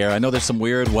definitely in the air. I know there's some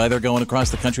weird weather going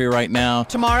across the country right now.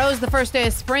 Tomorrow is the first day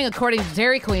of spring, according to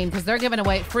Dairy Queen, because they're giving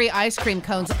away free ice cream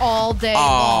cones all day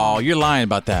long. Oh, you're lying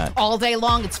about that. All day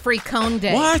long, it's free cone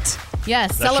day. What?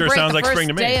 Yes, That celebrate sure sounds the like first spring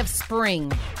to me. day of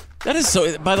spring. That is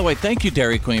so. By the way, thank you,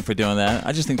 Dairy Queen, for doing that.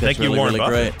 I just think that's Thank you, really, Warren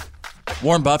really Buffett. great.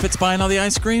 Warren Buffett's buying all the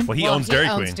ice cream? Well, he owns Dairy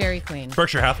Queen. Dairy Queen.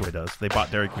 Berkshire Hathaway does. They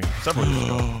bought Dairy Queen several years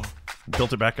ago.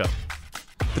 Built it back up.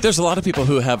 But there's a lot of people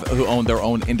who own their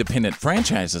own independent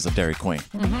franchises of Dairy Queen.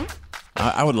 Mm-hmm.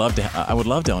 I would love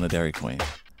to own a Dairy Queen.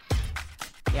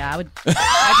 Yeah, I would.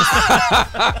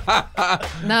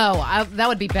 That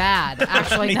would be bad,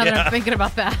 actually, now that I'm thinking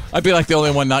about that. I'd be like the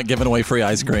only one not giving away free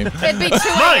ice cream. It'd be 2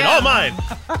 a.m. Mine, all mine.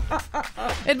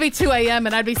 It'd be 2 a.m.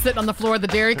 and I'd be sitting on the floor of the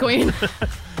Dairy Queen.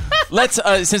 Let's,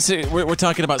 since we're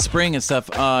talking about spring and stuff,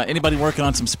 anybody working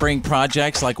on some spring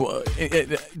projects? Like,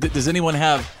 does anyone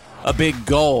have a big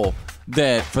goal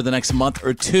that for the next month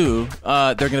or two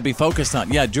they're going to be focused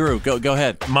on. Yeah, Drew, go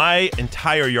ahead. My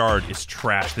entire yard is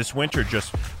trash. This winter,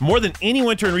 just more than any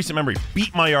winter in recent memory,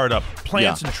 beat my yard up.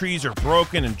 Plants and trees are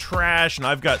broken and trash, and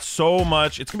I've got so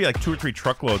much. It's going to be like 2 or 3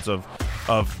 truckloads of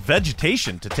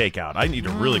vegetation to take out. I need to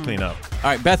really clean up.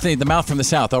 All right, Bethany, the mouth from the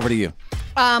south, over to you.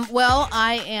 Well,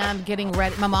 I am getting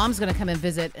ready. My mom's going to come and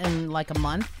visit in like a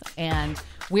month, and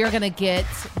we're going to get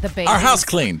the baby. Our house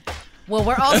clean. Well,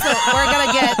 we're going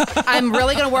to get, I'm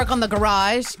really going to work on the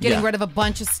garage, getting rid of a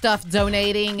bunch of stuff,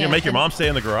 donating. You make your mom stay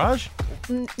in the garage?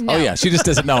 No. Oh, yeah. She just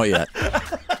doesn't know it yet.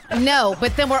 No,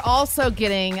 but then we're also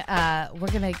getting,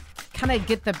 we're going to kind of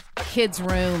get the kids'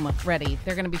 room ready.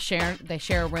 They're going to be they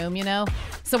share a room, you know?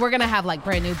 So we're going to have like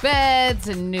brand new beds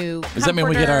and new Does that mean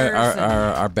we get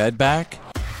our bed back?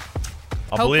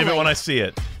 I'll believe it when I see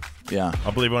it. Yeah.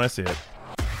 I'll believe it when I see it.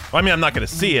 Well, I mean, I'm not going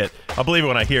to see it. I'll believe it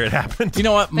when I hear it happen. You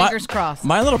know what? Fingers crossed.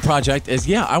 My little project is,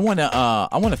 I want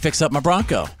to fix up my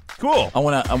Bronco. Cool. I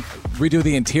want to redo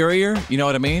the interior. You know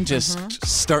what I mean? Just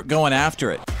start going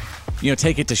after it. You know,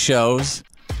 take it to shows,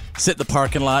 sit in the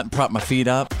parking lot and prop my feet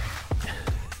up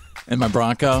in my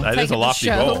Bronco. That is a lofty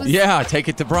goal. Yeah, take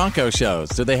it to Bronco shows.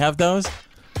 Do they have those?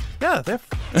 Yeah, they have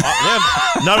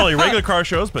not only regular car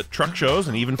shows, but truck shows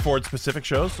and even Ford-specific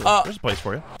shows. So there's a place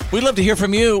for you. We'd love to hear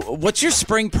from you. What's your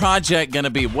spring project going to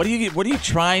be? What are you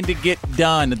trying to get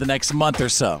done in the next month or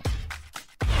so?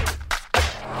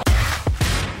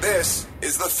 This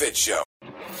is the Fitz Show.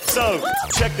 So,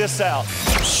 check this out.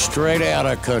 Straight out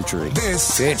of country.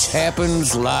 This Fitz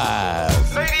happens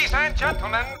live. Ladies and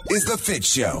gentlemen, is the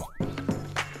Fitz Show.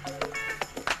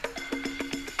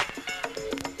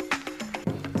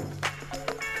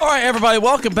 All right, everybody,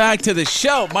 welcome back to the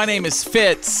show. My name is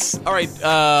Fitz. All right,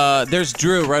 there's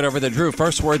Drew right over there. Drew,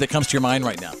 first word that comes to your mind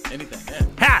right now. Anything? Yeah.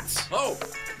 Hats. Oh,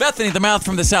 Bethany, the mouth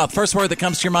from the south. First word that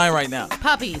comes to your mind right now.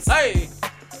 Puppies. Hey.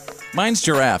 Mine's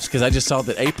giraffes, because I just saw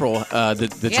that April,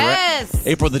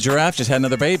 April the giraffe just had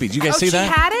another baby. Did you guys see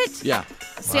that? She had it? Yeah.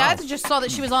 See, I just saw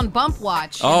that she was on Bump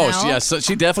Watch. Yeah, so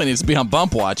she definitely needs to be on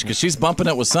Bump Watch, because she's bumping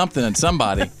it with something and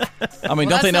somebody. I mean,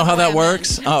 don't they know how that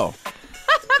works? Oh.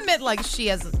 I meant like she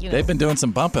has, They've been doing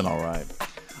some bumping, all right.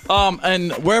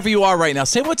 And wherever you are right now,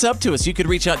 say what's up to us. You could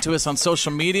reach out to us on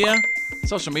social media.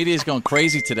 Social media is going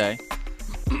crazy today.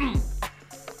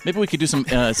 Maybe we could do some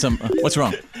what's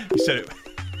wrong? You said it.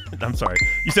 I'm sorry.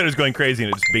 You said it was going crazy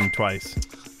and it just binged twice.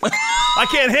 I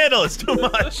can't handle it. It's too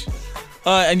much.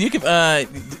 And you can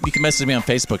message me on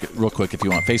Facebook real quick if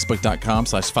you want.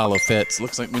 Facebook.com/followFitz.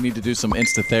 Looks like we need to do some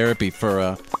Insta therapy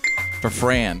for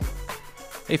Fran.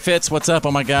 Hey, Fitz, what's up?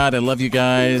 Oh, my God, I love you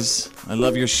guys. I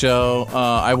love your show.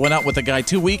 I went out with a guy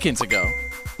 2 weekends ago,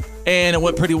 and it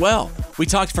went pretty well. We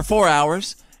talked for 4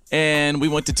 hours, and we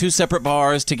went to 2 separate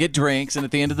bars to get drinks, and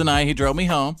at the end of the night, he drove me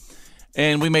home,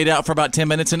 and we made out for about 10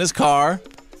 minutes in his car.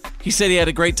 He said he had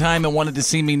a great time and wanted to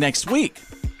see me next week.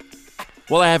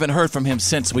 Well, I haven't heard from him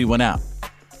since we went out.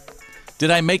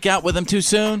 Did I make out with him too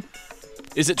soon?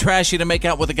 Is it trashy to make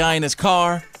out with a guy in his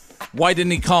car? Why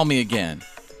didn't he call me again?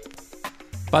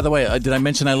 By the way, did I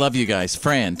mention I love you guys?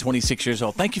 Fran, 26 years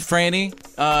old. Thank you, Franny.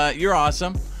 You're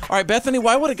awesome. All right, Bethany,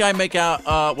 why would a guy make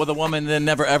out with a woman and then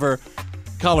never, ever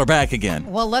call her back again?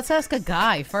 Well, let's ask a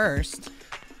guy first.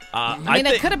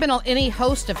 It could have been any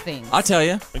host of things. I'll tell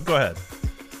you. Go ahead.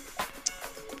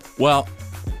 Well,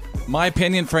 my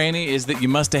opinion, Franny, is that you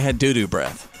must have had doo-doo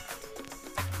breath.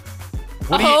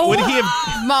 Would he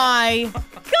have... my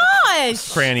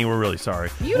gosh. Franny, we're really sorry.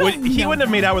 He wouldn't have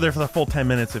made out with her for the full 10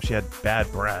 minutes if she had bad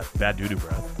doo-doo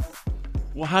breath.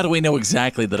 Well, how do we know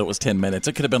exactly that it was 10 minutes?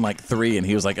 It could have been like 3, and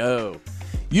he was like, oh.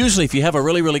 Usually, if you have a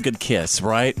really, really good kiss,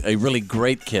 right, a really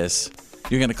great kiss,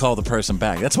 you're going to call the person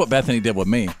back. That's what Bethany did with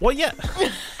me. Well, yeah.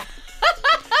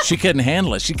 She couldn't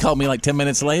handle it. She called me like 10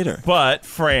 minutes later. But,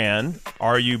 Fran,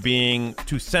 are you being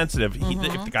too sensitive?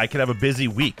 If the guy could have a busy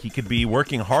week, he could be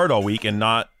working hard all week and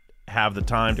not have the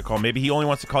time to call. Maybe he only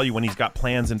wants to call you when he's got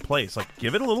plans in place. Like,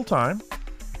 give it a little time.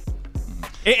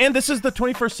 And this is the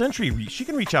 21st century. She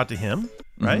can reach out to him,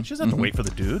 right? She doesn't have to wait for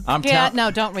the dude. Don't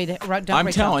read it. I'm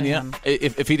telling you,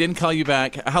 if he didn't call you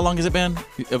back, how long has it been?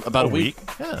 About a week?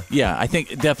 Yeah, I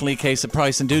think definitely a case of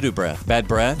Price and doo-doo breath. Bad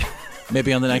breath.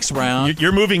 Maybe on the next round.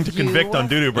 You're moving to convict on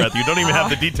doo-doo breath. You don't even have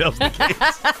the details of the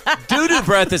case. Doo-doo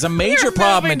breath is a major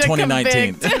problem in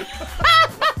 2019.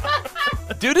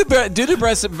 Doo-doo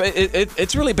breath,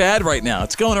 it's really bad right now.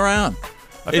 It's going around.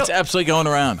 It's absolutely going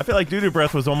around. I feel like doo-doo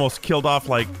breath was almost killed off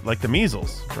like the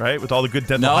measles, right? With all the good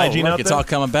dental hygiene out there. It's all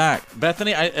coming back.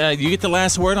 Bethany, you get the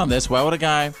last word on this. Why would a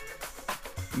guy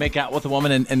make out with a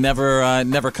woman and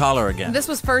never call her again? This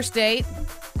was first date?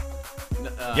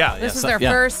 This is their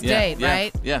first date,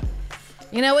 right? Yeah.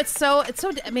 You know, it's so,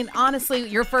 I mean, honestly,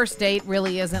 your first date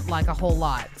really isn't like a whole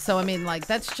lot. So, I mean, like,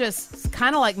 that's just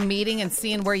kind of like meeting and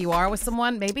seeing where you are with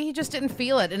someone. Maybe he just didn't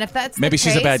feel it. And if that's maybe the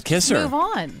she's case, a bad kisser. Move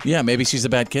on. Yeah, maybe she's a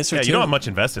bad kisser, Yeah, too. you don't have much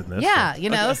invested in this. Yeah, you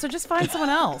know, so just find someone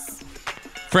else.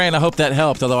 Fran, I hope that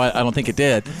helped, although I don't think it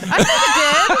did. I think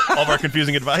it did. All of our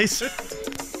confusing advice.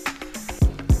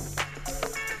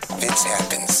 Fitz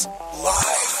Happens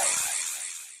Live.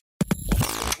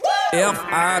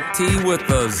 F-I-T with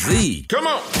a Z. Come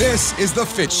on. This is the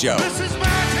Fitz Show. This is my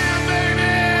time,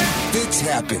 baby. Fitz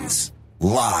Happens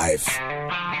Live.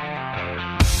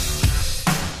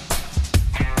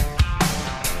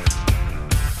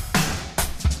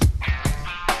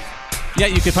 Yeah,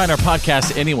 you can find our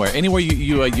podcast anywhere. Anywhere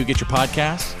you get your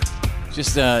podcast,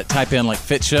 just type in like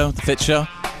Fitz Show, the Fitz Show,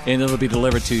 and it'll be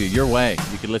delivered to you your way.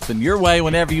 You can listen your way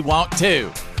whenever you want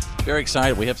to. Very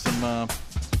excited. We have some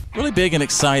really big and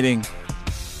exciting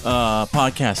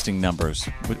podcasting numbers,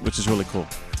 which is really cool.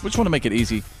 We just want to make it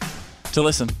easy to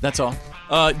listen. That's all.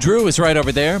 Drew is right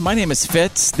over there. My name is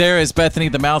Fitz. There is Bethany,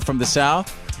 the mouth from the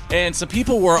south. And some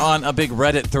people were on a big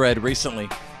Reddit thread recently,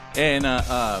 and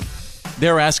they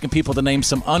were asking people to name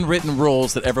some unwritten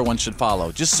rules that everyone should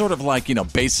follow. Just sort of like,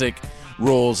 basic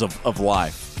rules of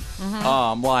life.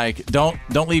 Mm-hmm. Like,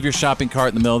 don't leave your shopping cart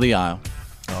in the middle of the aisle.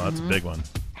 Oh, that's a big one.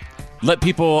 Let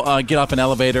people get off an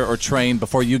elevator or train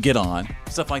before you get on.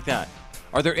 Stuff like that.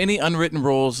 Are there any unwritten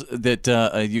rules that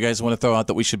you guys want to throw out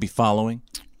that we should be following?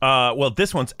 Well,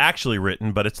 this one's actually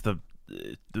written, but it's the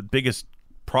biggest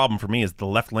problem for me is the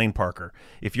left lane parker.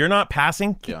 If you're not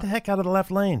passing, get the heck out of the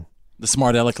left lane. The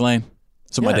smart aleck lane?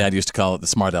 So my dad used to call it the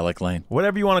smart aleck lane.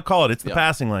 Whatever you want to call it, it's the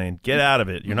passing lane. Get out of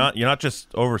it. You're not just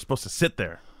supposed to sit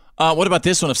there. What about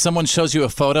this one? If someone shows you a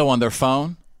photo on their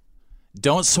phone,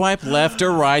 don't swipe left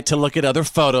or right to look at other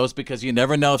photos because you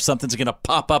never know if something's going to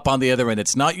pop up on the other end.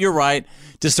 It's not your right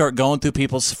to start going through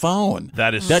people's phone.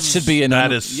 That should be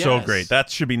so great. That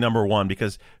should be number one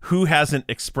because who hasn't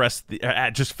expressed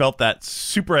just felt that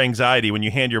super anxiety when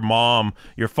you hand your mom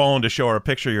your phone to show her a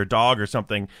picture of your dog or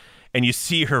something, and you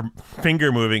see her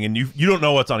finger moving, and you don't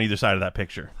know what's on either side of that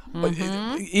picture.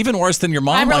 Mm-hmm. Even worse than your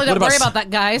mom. I really don't worry about that,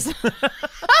 guys.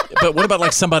 But what about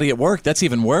like somebody at work? That's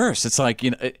even worse. It's like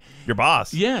your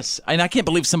boss. Yes, and I can't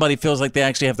believe somebody feels like they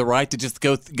actually have the right to just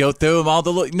go through them all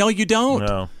the. No, you don't.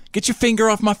 No. Get your finger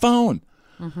off my phone.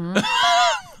 Mm-hmm.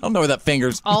 I don't know where that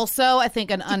finger's. Also, I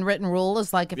think an unwritten rule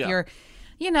is like if you're.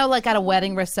 Like at a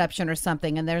wedding reception or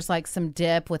something, and there's like some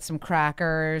dip with some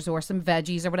crackers or some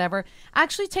veggies or whatever,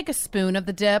 actually take a spoon of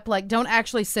the dip. Like, don't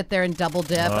actually sit there and double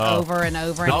dip over and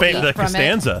over and eat the from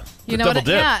Costanza. You know what? Dip.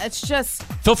 Yeah, it's just.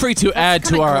 Feel free to add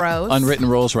to our gross. unwritten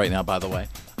rules right now, by the way.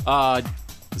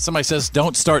 Somebody says,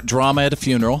 don't start drama at a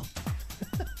funeral.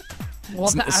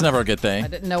 Well, it's never a good thing. I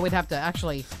didn't know we'd have to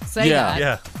actually say that.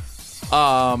 Yeah.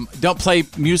 Don't play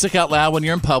music out loud when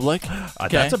you're in public.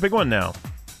 Okay? That's a big one now.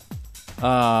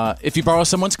 If you borrow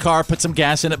someone's car, put some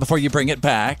gas in it before you bring it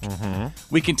back. Mm-hmm.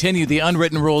 We continue the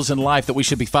unwritten rules in life that we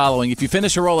should be following. If you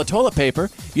finish a roll of toilet paper,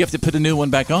 you have to put a new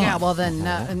one back on. Yeah, well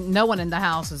then no one in the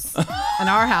house is, in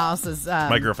our house is.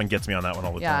 My girlfriend gets me on that one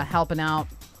all the time. Yeah, helping out.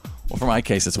 Well, for my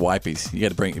case, it's wipies. You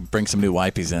got to bring some new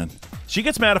wipies in. She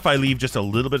gets mad if I leave just a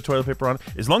little bit of toilet paper on.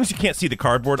 As long as you can't see the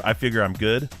cardboard, I figure I'm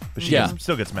good. But she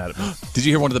still gets mad at me. Did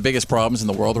you hear one of the biggest problems in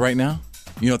the world right now?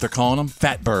 You know what they're calling them?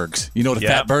 Fatbergs. You know what a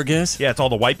fatberg is? Yeah, it's all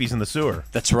the wipies in the sewer.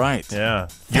 That's right. Yeah.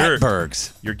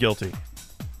 Fatbergs. You're guilty.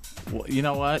 Well, you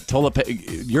know what?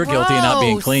 You're guilty of not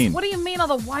being clean. What do you mean all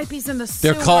the wipies in the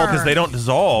sewer? They're called because they don't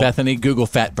dissolve. Bethany, Google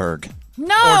fatberg.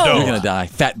 No. You're going to die.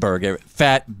 Fatberg.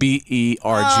 Fat B-E-R-G.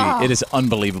 Oh. It is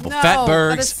unbelievable. No, Fatbergs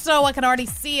that is so I can already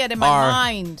see it in my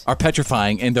mind. Are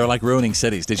petrifying, and they're like ruining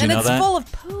cities. Did you know that? And it's full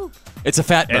of poop. It's a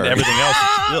fatberg. And everything else is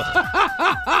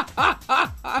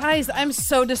Guys, I'm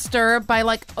so disturbed by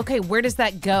okay, where does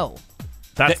that go?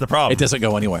 That's the problem. It doesn't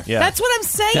go anywhere. Yeah. That's what I'm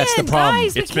saying. That's the problem.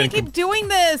 Guys, we can't keep doing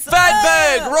this.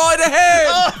 Fatberg, right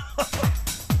ahead.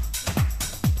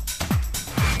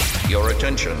 Your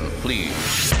attention,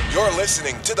 please. You're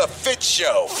listening to The Fitz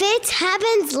Show. Fitz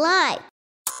Happens Live.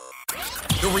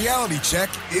 The reality check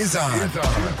is on.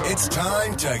 It's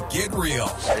time to get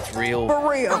real. It's real. For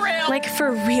real. Like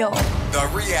for real. The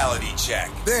reality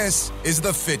check. This is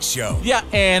The Fitz Show. Yeah,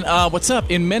 and what's up?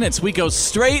 In minutes, we go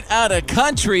straight out of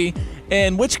country.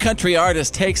 And which country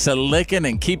artist takes a licking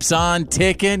and keeps on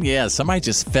ticking? Yeah, somebody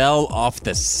just fell off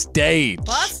the stage.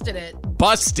 Busted it.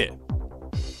 Bust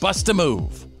a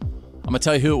move. I'm going to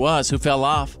tell you who it was, who fell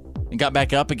off and got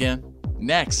back up again.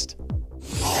 Next.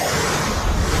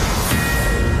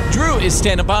 Drew is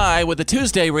standing by with a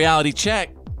Tuesday reality check.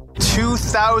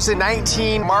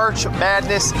 2019 March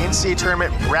Madness NCAA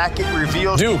Tournament bracket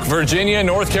reveals. Duke, Virginia,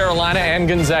 North Carolina, and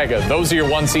Gonzaga. Those are your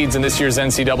 1 seeds in this year's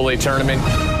NCAA tournament.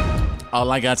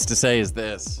 All I got to say is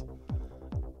this.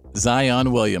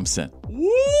 Zion Williamson. Woo!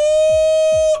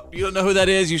 You don't know who that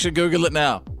is? You should Google it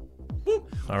now.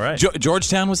 All right.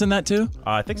 Georgetown was in that too?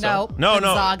 I think so. No,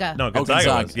 Gonzaga. No, Gonzaga.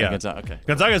 Gonzaga. Was, yeah. Gonzaga, okay.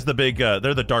 Gonzaga's the big, they're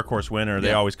the dark horse winner.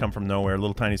 They always come from nowhere,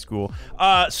 little tiny school.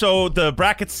 So the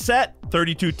bracket's set,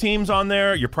 32 teams on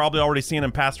there. You're probably already seeing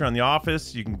them passed around the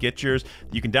office. You can get yours.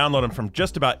 You can download them from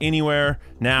just about anywhere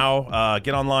now.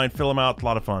 Get online, fill them out. It's a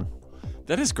lot of fun.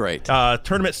 That is great.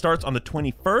 Tournament starts on the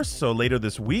 21st, so later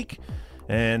this week.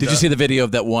 And did you see the video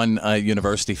of that one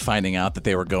university finding out that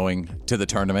they were going to the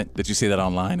tournament? Did you see that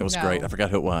online? It was great. I forgot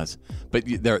who it was. But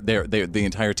the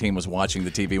entire team was watching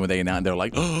the TV when they announced. They're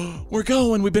like, oh, we're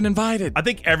going. We've been invited. I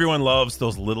think everyone loves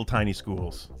those little tiny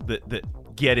schools that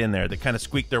get in there, that kind of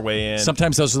squeak their way in.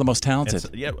 Sometimes those are the most talented.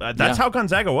 That's how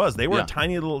Gonzaga was. They were a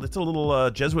tiny little, it's a little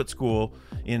Jesuit school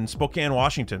in Spokane,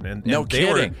 Washington. And no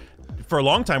kidding. They were, for a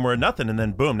long time, were nothing. And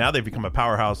then, boom, now they've become a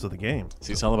powerhouse of the game.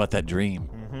 See, it's all about that dream.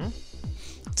 Mm-hmm.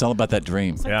 It's all about that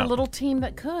dream. It's like the little team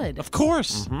that could. Of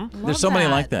course. Mm-hmm. There's so many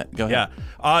like that. Go ahead.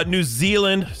 Yeah. New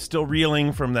Zealand still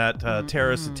reeling from that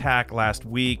terrorist attack last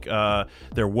week.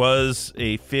 There was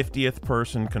a 50th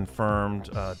person confirmed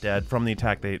dead from the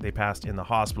attack. They passed in the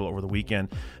hospital over the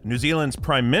weekend. New Zealand's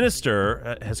prime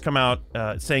minister has come out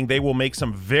saying they will make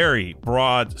some very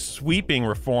broad, sweeping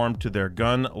reform to their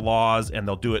gun laws, and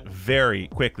they'll do it very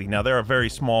quickly. Now, they're a very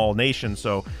small nation,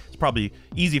 so probably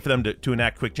easy for them to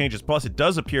enact quick changes. Plus, it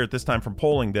does appear at this time from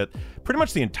polling that pretty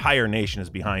much the entire nation is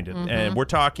behind it. And we're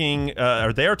talking,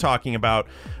 or they're talking about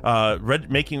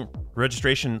making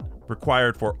registration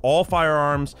required for all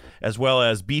firearms, as well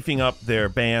as beefing up their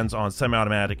bans on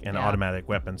semi-automatic and automatic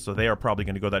weapons. So they are probably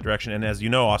going to go that direction. And as you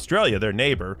know, Australia, their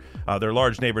neighbor, their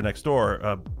large neighbor next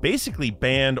door, basically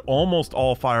banned almost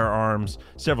all firearms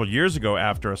several years ago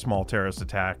after a small terrorist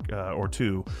attack or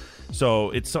two. So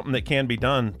it's something that can be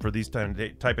done for these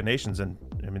type of nations, and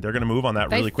I mean they're going to move on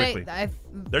that really quickly.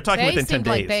 They're talking within 10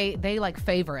 days. Like they like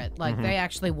favor it. Like they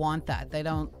actually want that. They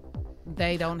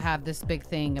don't have this big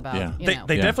thing about they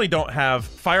definitely don't have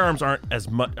firearms, aren't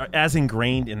as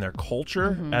ingrained in their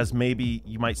culture as maybe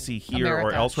you might see here America,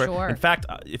 or elsewhere. Sure. In fact,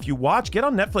 if you get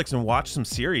on Netflix and watch some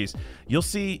series, you'll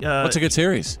see what's a good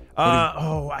series?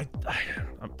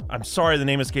 I'm sorry, the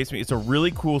name escapes me. It's a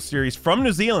really cool series from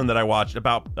New Zealand that I watched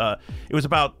about it was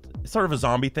about sort of a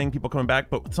zombie thing, people coming back,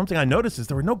 but something I noticed is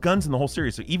there were no guns in the whole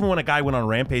series. So even when a guy went on a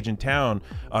rampage in town,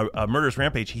 a murderous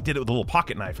rampage, he did it with a little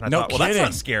pocket knife. And I thought, well, that's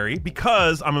not scary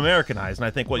because I'm Americanized. And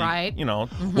I think, well, right. you know.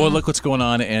 Well, look what's going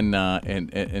on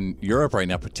in Europe right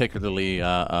now, particularly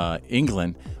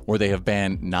England, where they have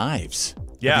banned knives.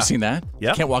 Yeah. Have you seen that? Yeah.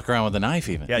 You can't walk around with a knife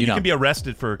even. Yeah, you can be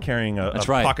arrested for carrying a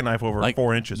pocket knife over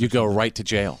 4 inches. You go right to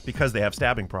jail. Because they have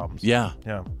stabbing problems. Yeah.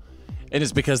 Yeah. And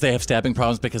it's because they have stabbing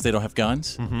problems because they don't have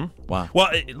guns? Mm-hmm. Wow.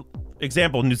 Well,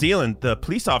 example, New Zealand, the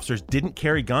police officers didn't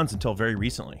carry guns until very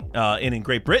recently. And in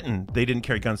Great Britain, they didn't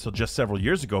carry guns until just several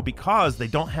years ago because they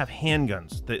don't have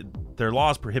handguns. Their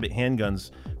laws prohibit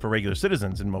handguns for regular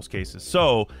citizens in most cases.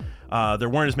 So there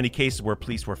weren't as many cases where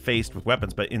police were faced with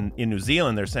weapons. But in New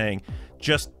Zealand, they're saying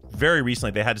just very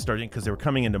recently they had to start because they were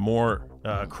coming into more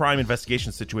crime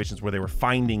investigation situations where they were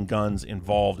finding guns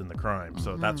involved in the crime.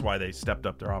 So that's why they stepped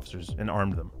up their officers and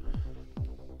armed them.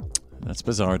 That's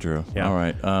bizarre, Drew. Yeah. All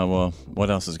right. Well,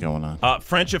 what else is going on?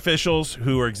 French officials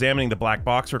who are examining the black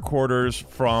box recorders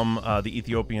from the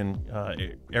Ethiopian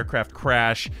aircraft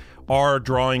crash are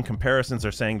drawing comparisons.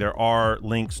 They're saying there are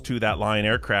links to that Lion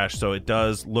Air crash, so it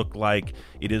does look like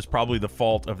it is probably the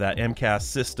fault of that MCAS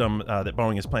system that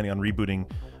Boeing is planning on rebooting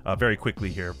very quickly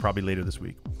here, probably later this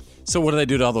week. So what do they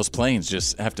do to all those planes?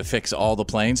 Just have to fix all the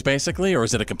planes, basically? Or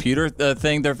is it a computer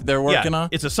thing they're working on?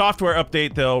 It's a software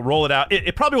update. They'll roll it out.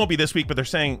 It probably won't be this week, but they're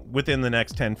saying within the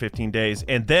next 10, 15 days.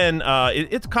 And then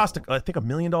it cost, I think, $1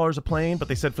 million a plane, but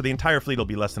they said for the entire fleet it'll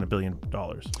be less than $1 billion.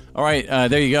 All right,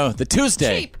 there you go. The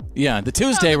Tuesday. Cheap. Yeah, the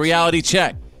Tuesday reality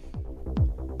check.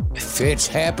 Fitz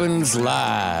happens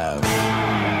live.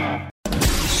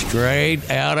 Straight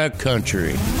out of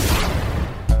country.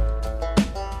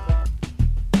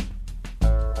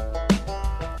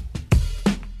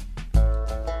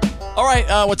 All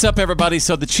right, what's up, everybody?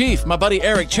 So the chief, my buddy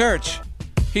Eric Church,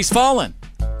 he's fallen,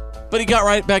 but he got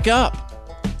right back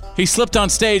up. He slipped on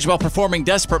stage while performing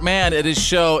Desperate Man at his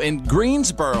show in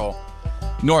Greensboro,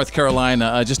 North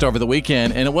Carolina, just over the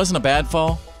weekend, and it wasn't a bad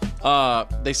fall.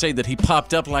 They say that he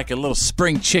popped up like a little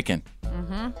spring chicken.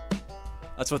 Mm-hmm.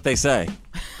 That's what they say.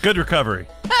 Good recovery.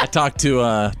 I talked to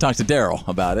Daryl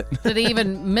about it. Did he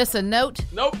even miss a note?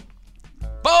 Nope.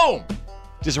 Boom!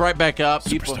 Just right back up.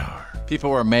 Superstar. People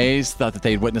were amazed, thought that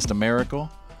they'd witnessed a miracle.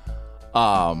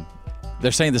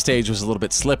 They're saying the stage was a little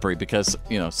bit slippery because,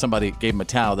 somebody gave him a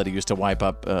towel that he used to wipe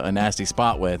up a nasty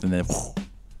spot with, and then...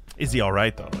 Is he all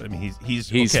right, though? I mean,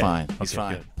 he's okay. fine. He's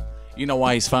fine. Good. You know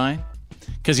why he's fine?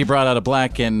 Because he brought out a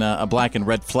black and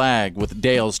red flag with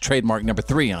Dale's trademark number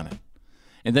 3 on it.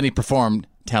 And then he performed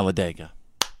Talladega.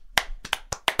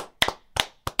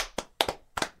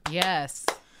 Yes.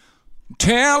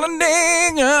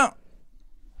 Talladega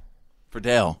for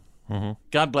Dale. Mm-hmm.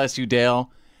 God bless you,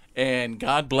 Dale. And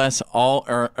God bless all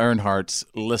Earnhardts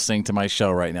listening to my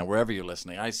show right now, wherever you're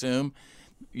listening. I assume,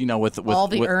 with all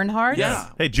the Earnhards? Yeah.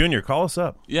 Hey, Junior, call us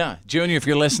up. Yeah. Junior, if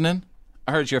you're listening,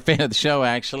 I heard you're a fan of the show,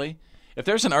 actually. If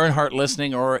there's an Earnhardt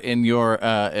listening or in your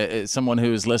someone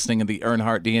who's listening in the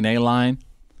Earnhardt DNA line,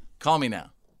 call me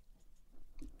now.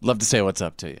 Love to say what's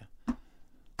up to you.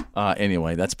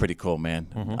 Anyway, that's pretty cool, man.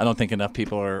 Mm-hmm. I don't think enough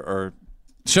people are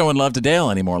showing love to Dale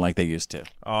anymore like they used to.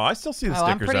 Oh, I still see the stickers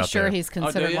out there. I'm pretty sure he's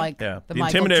considered like the Intimidator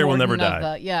Michael will never Jordan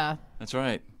die. Yeah. That's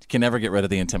right. Can never get rid of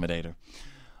the Intimidator.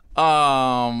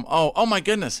 Oh my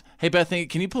goodness. Hey, Bethany,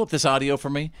 can you pull up this audio for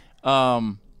me?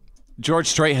 George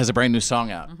Strait has a brand new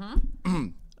song out. Mm-hmm.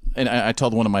 And I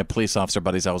told one of my police officer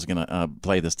buddies I was going to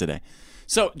play this today.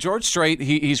 So George Strait,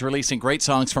 he's releasing great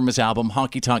songs from his album,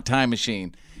 Honky Tonk Time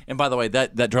Machine. And by the way,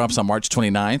 that drops on March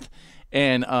 29th.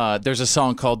 And there's a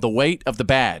song called The Weight of the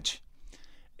Badge.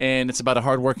 And it's about a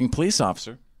hardworking police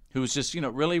officer who's just,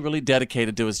 really, really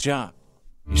dedicated to his job.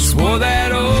 He swore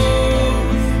that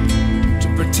oath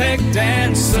to protect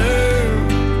and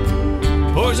serve,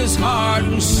 pours his heart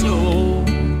and soul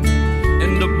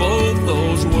into both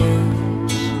those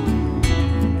words.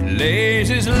 He lays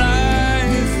his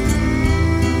life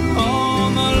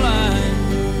on the line,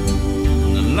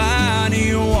 and the line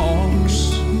he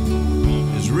walks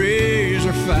is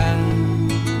razor fine.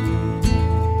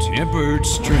 Tempered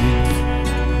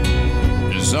strength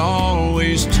is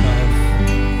always tough,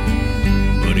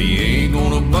 but he ain't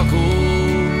gonna buckle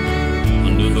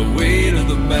under the weight of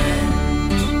the badge.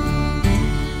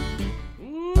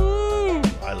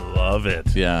 I love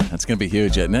it. Yeah, that's going to be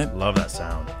huge, isn't it? Love that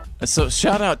sound. So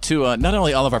shout out to not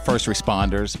only all of our first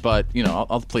responders, but,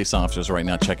 all the police officers right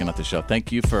now checking out the show.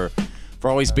 Thank you for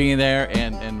always being there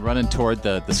and running toward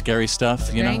the scary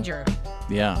stuff. Danger.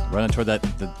 Yeah, running toward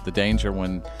the danger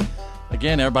when,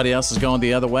 again, everybody else is going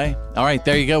the other way. All right,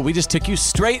 there you go. We just took you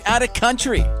straight out of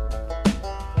country.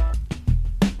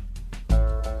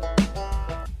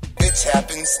 Fitz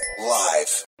happens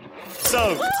live.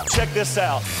 So, check this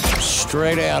out.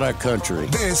 Straight out of country.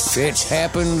 This Fitz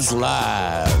happens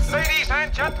live. Ladies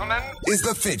and gentlemen, is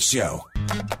the Fitz Show.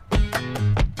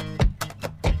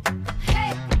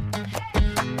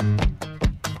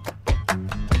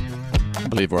 I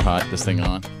believe we're hot. This thing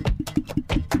on.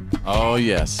 Oh,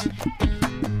 yes.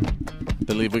 I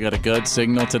believe we got a good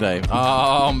signal today.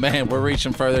 Oh, man, we're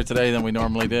reaching further today than we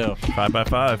normally do.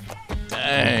 5x5.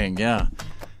 Dang, yeah.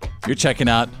 You're checking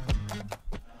out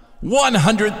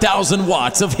 100,000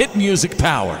 watts of hit music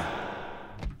power.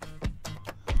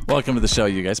 Welcome to the show,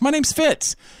 you guys. My name's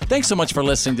Fitz. Thanks so much for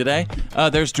listening today.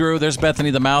 There's Drew. There's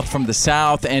Bethany the Mouth from the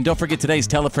South. And don't forget, today's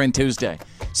Tell-a-Friend Tuesday.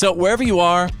 So wherever you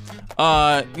are,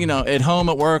 at home,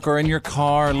 at work, or in your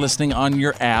car, listening on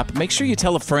your app, make sure you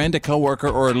tell a friend, a coworker,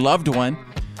 or a loved one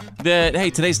that,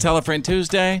 hey, today's Tell-a-Friend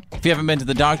Tuesday. If you haven't been to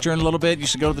the doctor in a little bit, you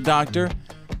should go to the doctor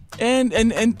and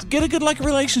get a good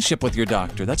relationship with your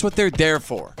doctor. That's what they're there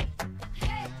for.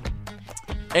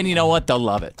 And you know what? They'll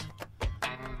love it.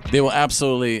 They will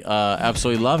absolutely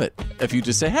love it if you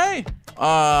just say, "Hey,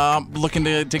 I'm looking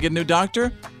to get a new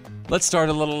doctor. Let's start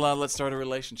a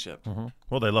relationship." Mm-hmm.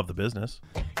 Well, they love the business.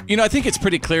 I think it's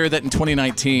pretty clear that in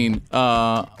 2019,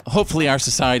 hopefully our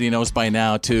society knows by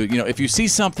now to, if you see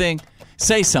something,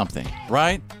 say something,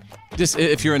 right? Just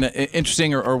if you're in an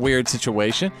interesting or weird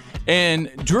situation. And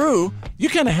Drew, you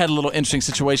kind of had a little interesting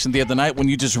situation the other night when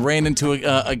you just ran into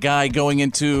a guy going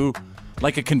into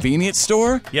like a convenience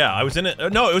store. Yeah, I was in it.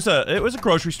 No, it was a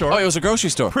grocery store. Oh, it was a grocery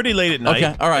store. Pretty late at night.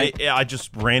 Okay, all right. I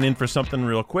just ran in for something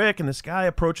real quick, and this guy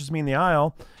approaches me in the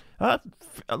aisle. A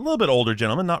little bit older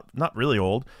gentleman, not really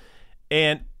old.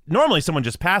 And normally someone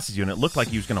just passes you, and it looked like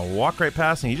he was going to walk right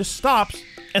past, and he just stops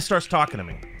and starts talking to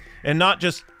me. And not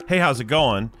just, "Hey, how's it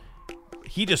going?"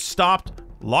 He just stopped,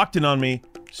 locked in on me,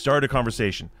 started a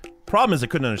conversation. Problem is I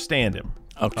couldn't understand him.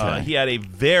 Okay. He had a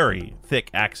very thick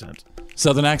accent.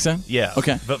 Southern accent? Yeah.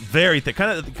 Okay. But very thick.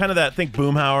 Kind of that, think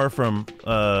Boomhauer from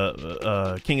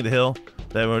King of the Hill.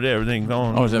 everything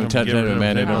going. Oh,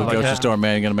 man, in the grocery store,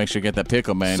 man, you got to make sure you get that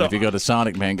pickle, man. So- If you go to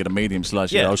Sonic, man, get a medium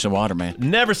slush, Yeah. ocean water, man.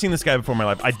 Never seen this guy before in my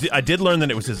life. I did learn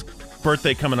that it was his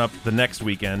birthday coming up the next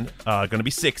weekend. Going to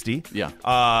be 60. Yeah.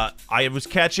 I was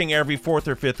catching every fourth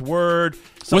or fifth word.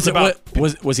 Was Something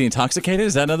was he intoxicated?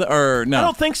 Is that another or no? I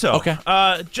don't think so. Okay.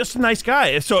 Just a nice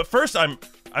guy. So at first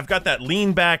I've got that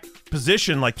lean back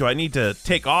position. Like, do I need to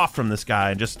take off from this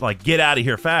guy and just like get out of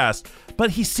here fast?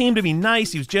 But he seemed to be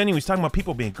nice. He was genuine. He was talking about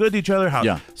people being good to each other.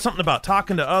 How something about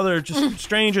talking to other just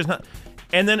strangers.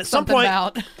 And then at some point,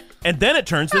 and then it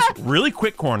turns this really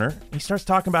quick corner. He starts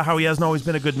talking about how he hasn't always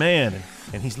been a good man,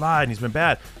 and he's lied and he's been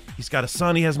bad. He's got a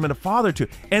son he hasn't been a father to.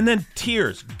 And then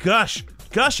tears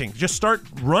gushing, just start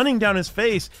running down his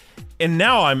face. And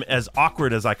now I'm as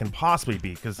awkward as I can possibly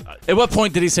be. Because at what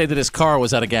point did he say that his car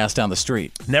was out of gas down the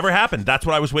street? Never happened. That's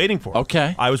what I was waiting for.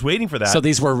 Okay. I was waiting for that. So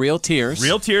these were real tears?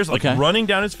 Real tears, like running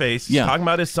down his face. Yeah. Talking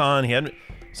about his son. He hadn't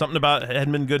something about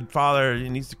hadn't been a good father. He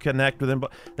needs to connect with him.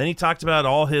 But then he talked about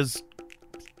all him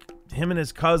and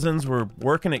his cousins were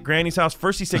working at Granny's house.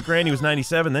 First he said Granny was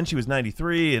 97, then she was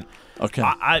 93. And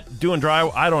I doing dry,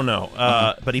 I don't know.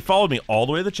 But he followed me all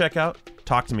the way to the checkout,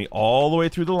 talked to me all the way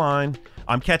through the line.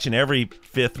 I'm catching every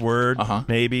fifth word,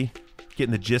 maybe,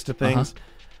 getting the gist of things.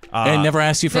 And never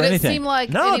asked you for anything. Did it seem like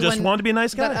no, just wanted to be a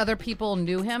nice guy. that other people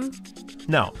knew him?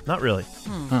 No, not really.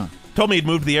 Told me he'd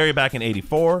moved to the area back in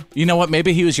 '84. You know what?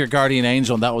 Maybe he was your guardian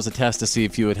angel, and that was a test to see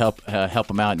if you would help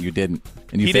him out, and you didn't.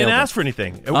 And you He failed didn't him. ask for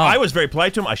anything. Oh. I was very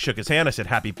polite to him. I shook his hand. I said,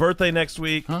 "Happy birthday next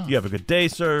week. You have a good day,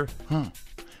 sir."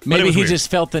 Maybe was he weird.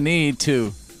 just felt the need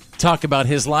to talk about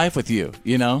his life with you,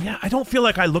 you know? Yeah, I don't feel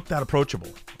like I looked that approachable.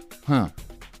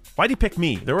 Why'd he pick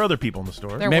me? There were other people in the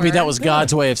store. Maybe that was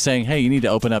God's way of saying, hey, you need to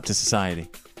open up to society.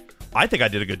 I think I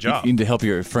did a good job. You need to help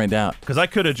your friend out. Because I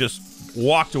could have just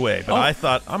walked away, but I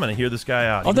thought, I'm going to hear this guy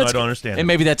out, even though I don't understand And him.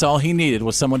 maybe that's all he needed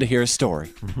was someone to hear his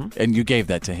story. And you gave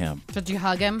that to him. Did you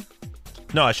hug him?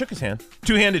 No, I shook his hand.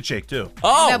 Two-handed shake, too.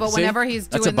 Oh, no, but see? whenever he's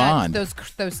That's a doing that, bond.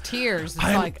 those tears,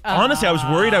 it's Honestly, I was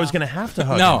worried I was going to have to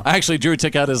hug him. No, actually, Drew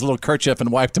took out his little kerchief and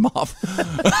wiped him off.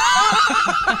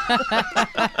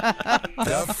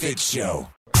 The Fitz Show.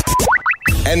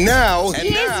 And now,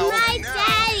 Here's my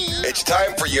daddy. it's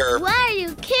time for your Why are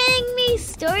you kidding me?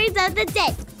 Stories of the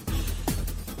day.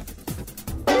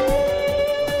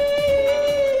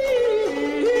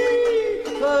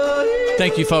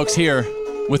 Thank you, folks, here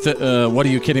with the What Are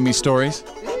You Kidding Me stories.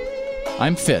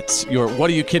 I'm Fitz, your What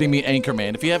Are You Kidding Me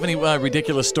anchorman. If you have any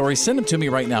ridiculous stories, send them to me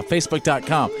right now.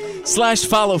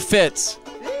 Facebook.com/follow Fitz.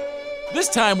 This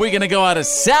time we're going to go out of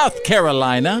South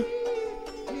Carolina.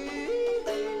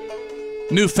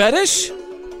 New fetish?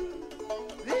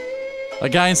 A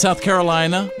guy in South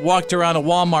Carolina walked around a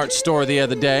Walmart store the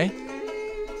other day,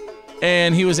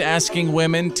 and he was asking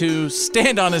women to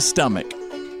stand on his stomach.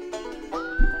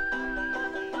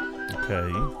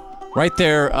 Okay. Right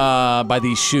there by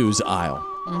the shoes aisle.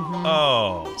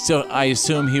 Oh. So I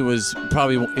assume he was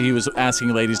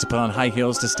asking ladies to put on high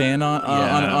heels to stand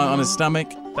on his stomach.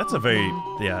 That's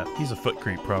he's a foot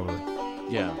creep, probably.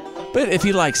 Yeah. But if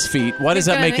he likes feet, why does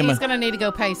that make him He's going to need to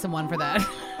go pay someone for that.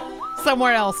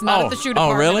 Somewhere else, not at the shoe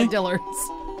department really? at Dillard's.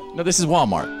 No, this is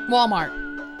Walmart. Walmart.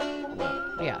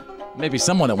 Yeah. Maybe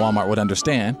someone at Walmart would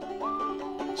understand.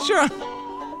 Sure.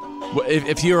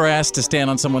 If you were asked to stand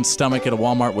on someone's stomach at a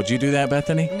Walmart, would you do that,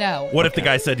 Bethany? No. What if the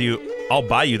guy said to you, I'll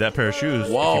buy you that pair of shoes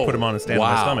if you put them on and stand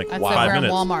on my stomach? I'd say 5 we're in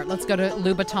minutes. Walmart. Let's go to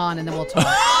Louboutin and then we'll talk.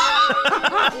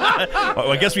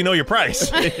 Well, I guess we know your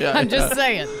price. I'm just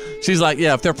saying. She's like,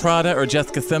 yeah, if they're Prada or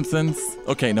Jessica Simpson's,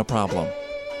 okay, no problem.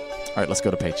 All right, let's go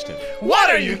to page 2. What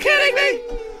are you kidding me?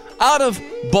 Out of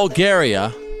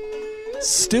Bulgaria,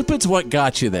 stupid's what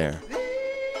got you there.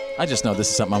 I just know this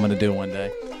is something I'm going to do one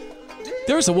day.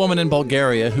 There was a woman in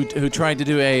Bulgaria who tried to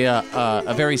do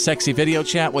a very sexy video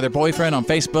chat with her boyfriend on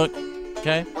Facebook,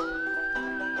 okay?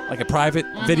 Like a private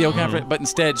video conference, but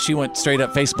instead she went straight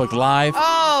up Facebook Live.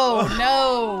 Oh,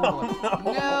 no.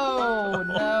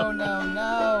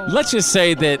 No. Let's just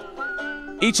say that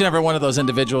each and every one of those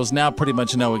individuals now pretty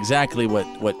much know exactly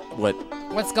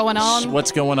What's going on?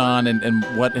 What's going on and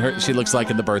what she looks like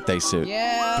in the birthday suit.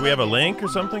 Yeah. Do we have a link or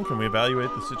something? Can we evaluate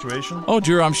the situation? Oh,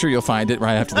 Drew, I'm sure you'll find it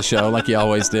right after the show, like you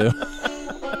always do.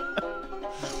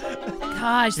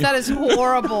 Gosh, that is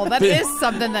horrible. That is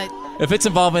something that... If it's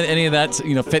involving any of that,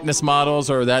 fitness models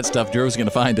or that stuff, Drew's going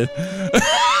to find it.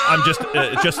 I'm just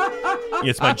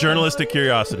it's my journalistic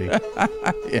curiosity.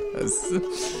 Yes.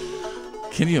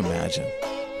 Can you imagine?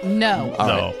 No. All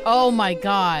right. Oh, my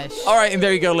gosh. All right, and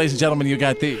there you go, ladies and gentlemen. You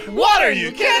got the What are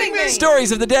you kidding me?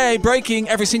 Stories of the day, breaking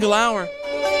every single hour.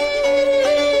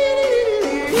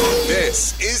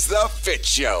 This is the Fitz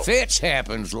Show. Fitz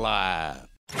happens live.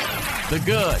 The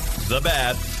good, the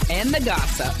bad, and the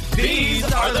gossip.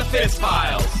 These are the Fitz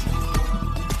Files.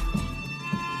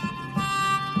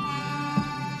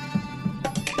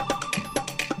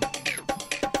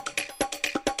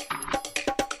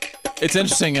 It's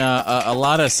interesting. A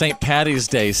lot of St. Patty's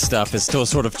Day stuff is still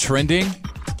sort of trending,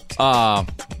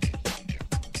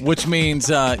 which means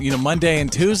Monday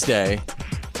and Tuesday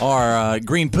are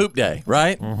Green Poop Day,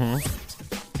 right?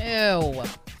 Mm-hmm. Ew.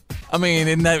 I mean,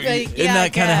 isn't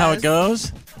that kind of how it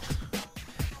goes?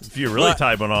 If you really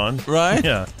tie one on, right?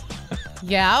 Yeah.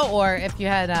 Yeah, or if you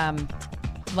had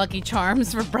Lucky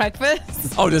Charms for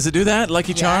breakfast. Oh, does it do that?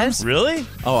 Lucky Charms? Really?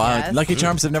 Oh, Yes. Lucky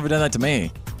Charms have never done that to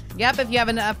me. Yep, if you have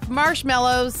enough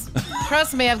marshmallows.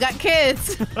 Trust me, I've got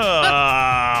kids.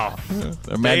 Oh,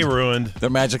 they ruined. They're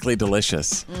magically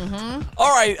delicious. Mm-hmm.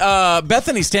 All right,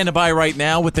 Bethany's standing by right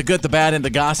now with the good, the bad, and the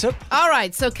gossip. All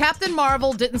right, so Captain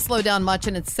Marvel didn't slow down much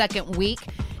in its second week.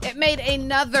 It made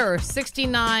another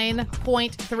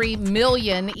 $69.3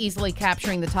 million, easily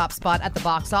capturing the top spot at the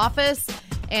box office.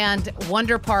 And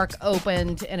Wonder Park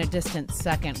opened in a distant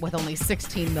second with only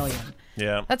 $16 million.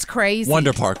 Yeah. That's crazy.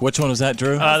 Wonder Park. Which one was that,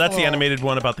 Drew? That's the animated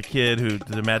one about the kid who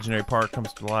the imaginary park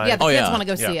comes to life. Yeah, the kids want to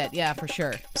go see it. Yeah, for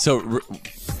sure. So,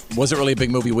 was it really a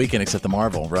big movie weekend except the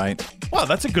Marvel, right? Wow,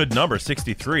 that's a good number,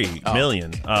 63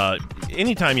 million.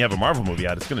 Anytime you have a Marvel movie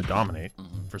out, it's going to dominate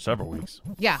for several weeks.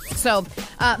 Yeah. So,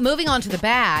 moving on to the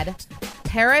bad,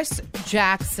 Paris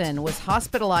Jackson was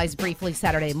hospitalized briefly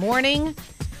Saturday morning.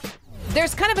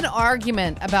 There's kind of an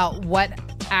argument about what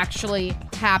actually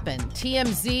happened.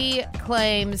 TMZ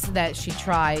claims that she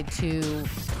tried to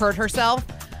hurt herself.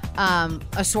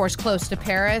 A source close to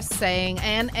Paris saying,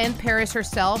 and Paris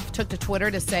herself took to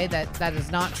Twitter to say that that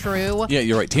is not true. Yeah,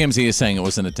 you're right. TMZ is saying it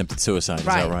was an attempted suicide. Is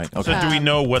that right? Okay. So do we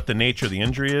know what the nature of the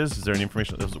injury is? Is there any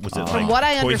information? Was it From what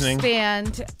I poisoning?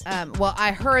 understand,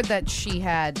 I heard that she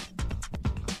had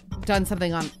done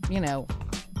something on,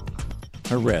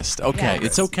 her wrist. Okay, Yes.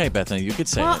 it's okay, Bethany. You could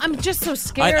say well, it. I'm just so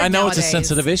scared I know nowadays. it's a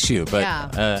sensitive issue, but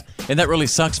and that really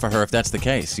sucks for her if that's the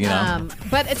case.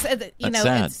 But it's That's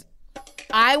sad.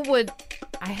 sad.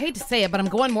 I hate to say it, but I'm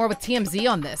going more with TMZ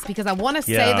on this because I want to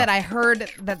say that I heard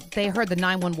that they heard the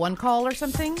 911 call or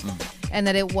something, and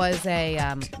that it was a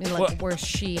where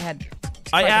she had.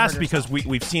 I asked because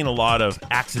we've seen a lot of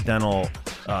accidental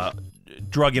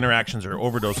drug interactions or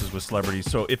overdoses with celebrities.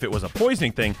 So if it was a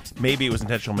poisoning thing, maybe it was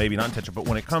intentional, maybe not intentional. But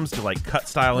when it comes to like cut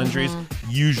style injuries,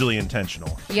 usually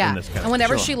intentional. Yeah, In this kind and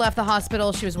whenever she left the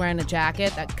hospital, she was wearing a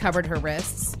jacket that covered her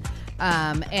wrists.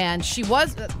 And she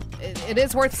was, it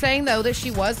is worth saying, though, that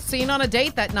she was seen on a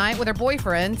date that night with her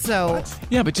boyfriend. So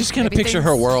Yeah, but just kind of picture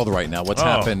her world right now. What's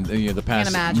happened the past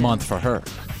imagine. month for her.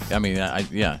 I mean,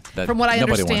 from what I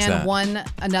nobody wants understand, that.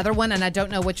 another one, and I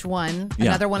don't know which one, Yeah.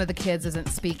 another one of the kids isn't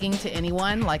speaking to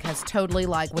anyone, like has totally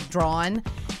like withdrawn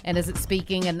and isn't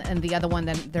speaking. And the other one,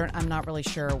 I'm not really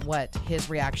sure what his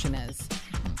reaction is.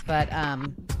 But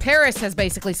Paris has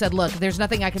basically said, look, there's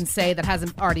nothing I can say that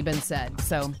hasn't already been said.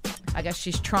 So I guess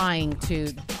she's trying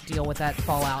to deal with that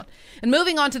fallout. And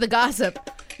moving on to the gossip.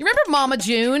 You remember Mama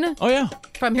June? Oh, yeah.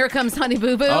 From Here Comes Honey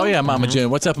Boo Boo? Oh, yeah, Mama June.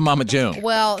 What's up, Mama June?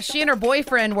 Well, she and her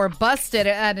boyfriend were busted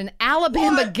at an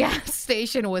Alabama gas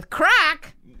station with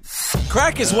crack.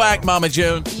 Crack is whack, Mama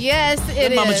June. Yes,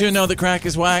 Did it Mama is. June know that crack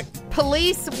is whack?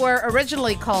 Police were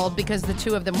originally called because the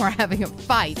two of them were having a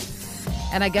fight.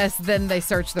 And I guess then they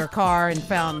searched their car and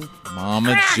found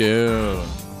Mama crack. June.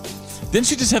 Didn't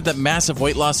she just have that massive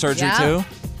weight loss surgery, too?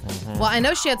 Well, I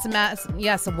know she had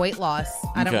some weight loss.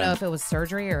 I don't Okay. know if it was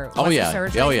surgery or Oh, was it yeah.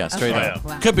 surgery? Oh, yeah, straight Okay. up.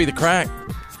 Wow. Could be the crack.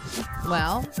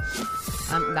 Well,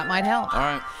 that might help. All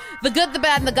right. The good, the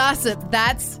bad, and the gossip.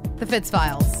 That's the Fitz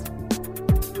Files.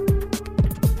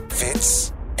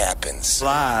 Fitz happens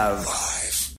Live.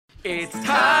 It's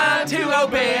time to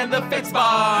open the Fitz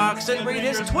box and read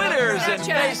his Twitters and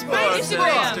Facebooks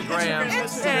and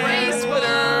Instagrams and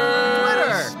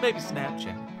Twitter. Maybe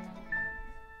Snapchat.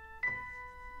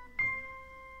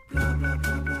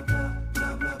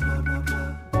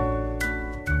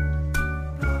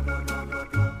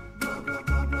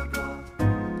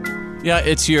 Yeah,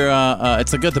 it's your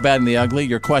it's the good, the bad, and the ugly.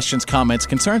 Your questions, comments,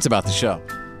 concerns about the show.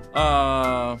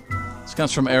 This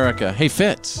comes from Erica. Hey,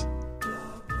 Fitz.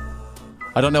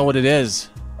 I don't know what it is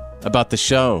about the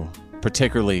show,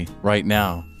 particularly right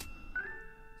now,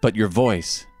 but your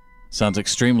voice sounds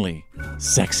extremely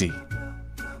sexy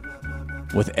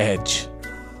with edge.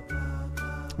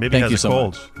 Maybe it Thank has you a so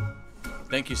cold. much.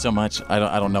 Thank you so much.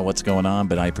 I don't know what's going on,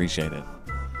 but I appreciate it.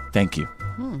 Thank you.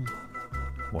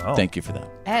 Wow. Thank you for that.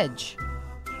 Edge.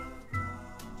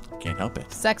 Can't help it.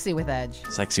 Sexy with edge.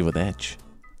 Sexy with edge.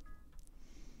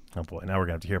 Oh, boy. Now we're going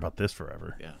to have to hear about this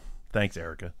forever. Yeah. Thanks,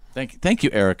 Erica. Thank you,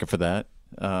 Erica, for that.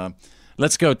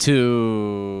 Let's go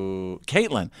to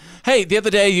Caitlin. Hey, the other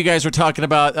day you guys were talking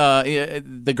about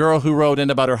the girl who wrote in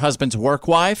about her husband's work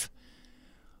wife.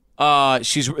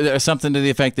 She's something to the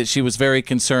effect that she was very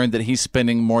concerned that he's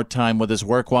spending more time with his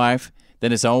work wife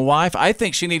than his own wife. I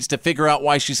think she needs to figure out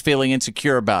why she's feeling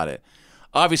insecure about it.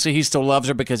 Obviously, he still loves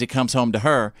her because he comes home to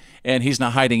her, and he's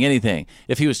not hiding anything.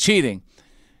 If he was cheating,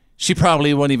 she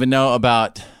probably wouldn't even know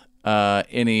about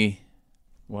any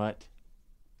of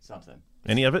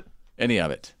it? Any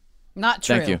of it. Not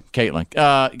true. Thank you,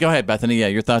 Caitlin. Go ahead, Bethany. Yeah,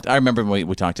 your thoughts. I remember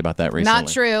we talked about that recently.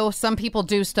 Not true. Some people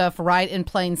do stuff right in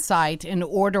plain sight in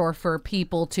order for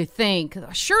people to think,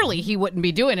 surely he wouldn't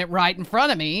be doing it right in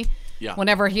front of me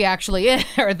whenever he actually is,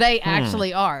 or they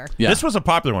actually are. Yeah. This was a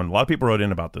popular one. A lot of people wrote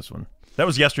in about this one. That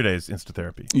was yesterday's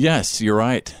Insta-therapy. Yes, you're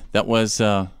right. That was...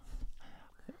 a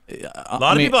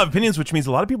lot of people have opinions, which means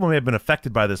a lot of people may have been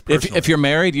affected by this personally. If you're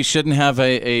married, you shouldn't have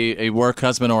a work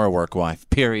husband or a work wife,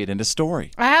 period. End of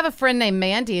story. I have a friend named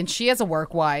Mandy, and she has a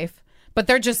work wife, but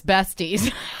they're just besties.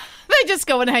 They just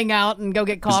go and hang out and go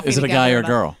get coffee Is it a guy or a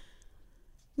girl?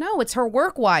 No, it's her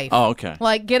work wife. Oh, okay.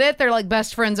 Like, get it? They're like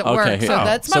best friends at work. So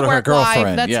that's my sort of her work wife.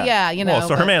 girlfriend, That's, you know. Well,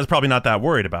 so her man's probably not that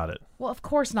worried about it. Well, of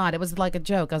course not. It was like a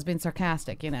joke. I was being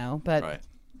sarcastic, but... Right.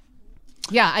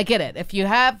 Yeah, I get it. If you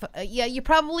have, you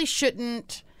probably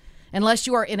shouldn't, unless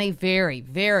you are in a very,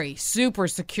 very super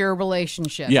secure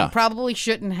relationship. Yeah. You probably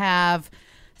shouldn't have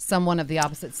someone of the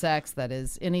opposite sex that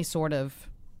is any sort of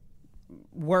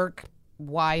work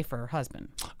wife or husband.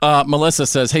 Melissa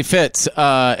says, hey, Fitz,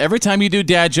 every time you do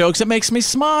dad jokes, it makes me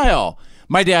smile.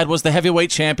 My dad was the heavyweight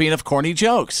champion of corny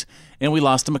jokes, and we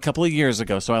lost him a couple of years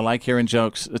ago, so I like hearing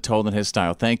jokes told in his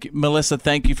style. Thank you, Melissa.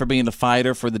 Thank you for being the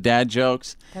fighter for the dad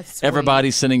jokes. That's sweet.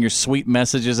 Everybody's sending your sweet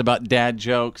messages about dad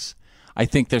jokes. I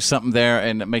think there's something there,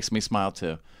 and it makes me smile,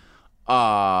 too.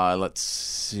 Let's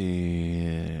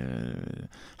see.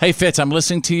 Hey, Fitz, I'm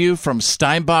listening to you from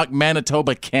Steinbach,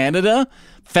 Manitoba, Canada.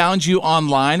 Found you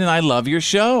online, and I love your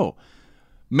show.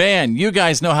 Man, you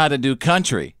guys know how to do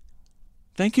country.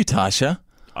 Thank you, Tasha.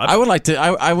 I would like to.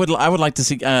 I would like to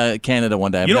see Canada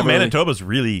one day. Manitoba's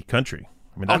really country.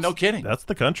 I mean, no kidding. That's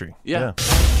the country. Yeah.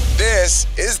 This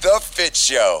is the Fitz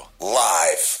Show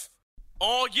live.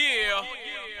 Oh yeah.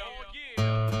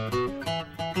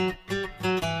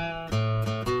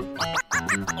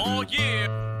 Oh yeah.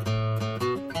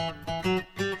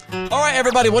 All right,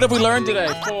 everybody, what have we learned today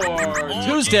for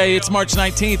Tuesday? It's March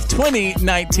 19th,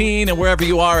 2019, and wherever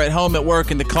you are, at home, at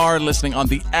work, in the car, listening on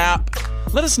the app,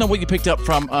 let us know what you picked up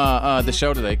from the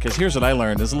show today, because here's what I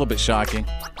learned. It's a little bit shocking,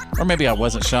 or maybe I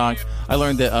wasn't shocked. I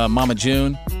learned that Mama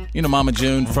June, Mama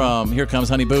June from Here Comes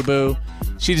Honey Boo Boo,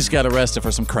 she just got arrested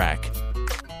for some crack.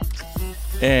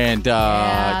 And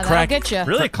crack. Get you.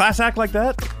 Really? A class act like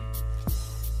that?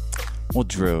 Well,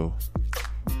 Drew,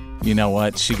 you know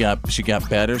what? She got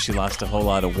better. She lost a whole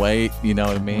lot of weight. You know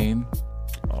what I mean?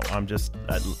 Oh, I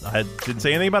didn't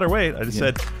say anything about her weight. I just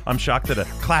said I'm shocked that a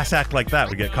class act like that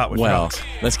would get caught with drugs.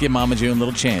 Let's give Mama June a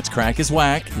little chance. Crack is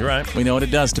whack. You're right. We know what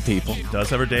it does to people. It does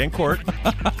have her day in court.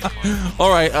 All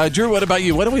right, Drew, what about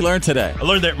you? What did we learn today? I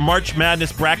learned that March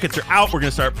Madness brackets are out. We're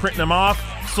going to start printing them off,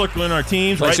 circling our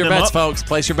teams, Place writing your them bets, up. folks.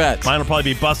 Place your bets. Mine will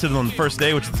probably be busted on the first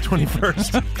day, which is the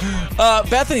 21st.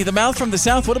 Bethany, the mouth from the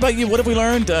South, what about you? What have we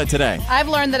learned today? I've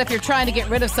learned that if you're trying to get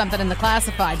rid of something in the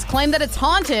classifieds, claim that it's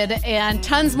haunted, and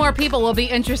tons more people will be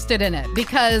interested in it.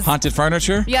 Because haunted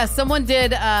furniture? Yeah, someone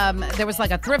did, there was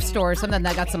like a thrift store or something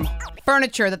that got some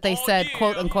furniture that they said,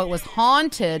 quote unquote, was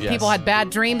haunted. Yes. People had bad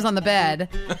dreams on the bed,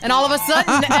 and all of a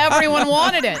sudden, everyone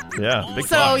wanted it. Yeah, big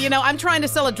So, bucks. I'm trying to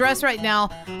sell a dress right now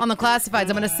on the classifieds.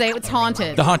 I'm going to say it's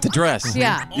haunted. The haunted dress.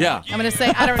 Yeah. Yeah. I'm going to say,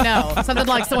 I don't know, something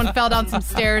like someone fell down some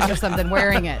stairs or something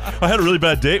wearing it. I had a really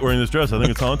bad date wearing this dress. I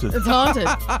think it's haunted. It's haunted.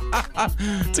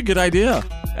 It's a good idea.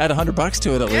 Add $100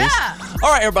 to it at least.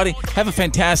 All right, everybody. Have a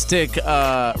fantastic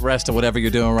rest of whatever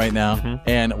you're doing right now.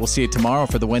 And we'll see you tomorrow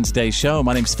for the Wednesday show.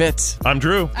 My name's Fitz. I'm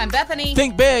Drew. I'm Bethany.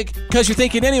 Think big, because you're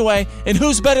thinking anyway. And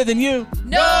who's better than you?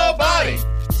 Nobody.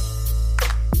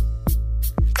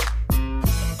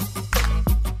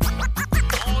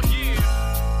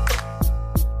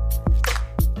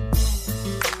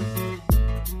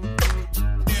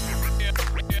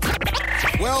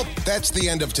 Well, that's the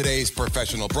end of today's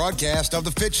professional broadcast of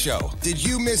The Fitz Show. Did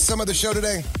you miss some of the show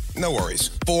today? No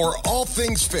worries. For all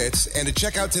things Fitz and to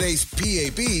check out today's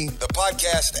PAB, the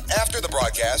podcast after the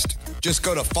broadcast, just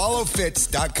go to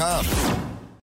followfitz.com.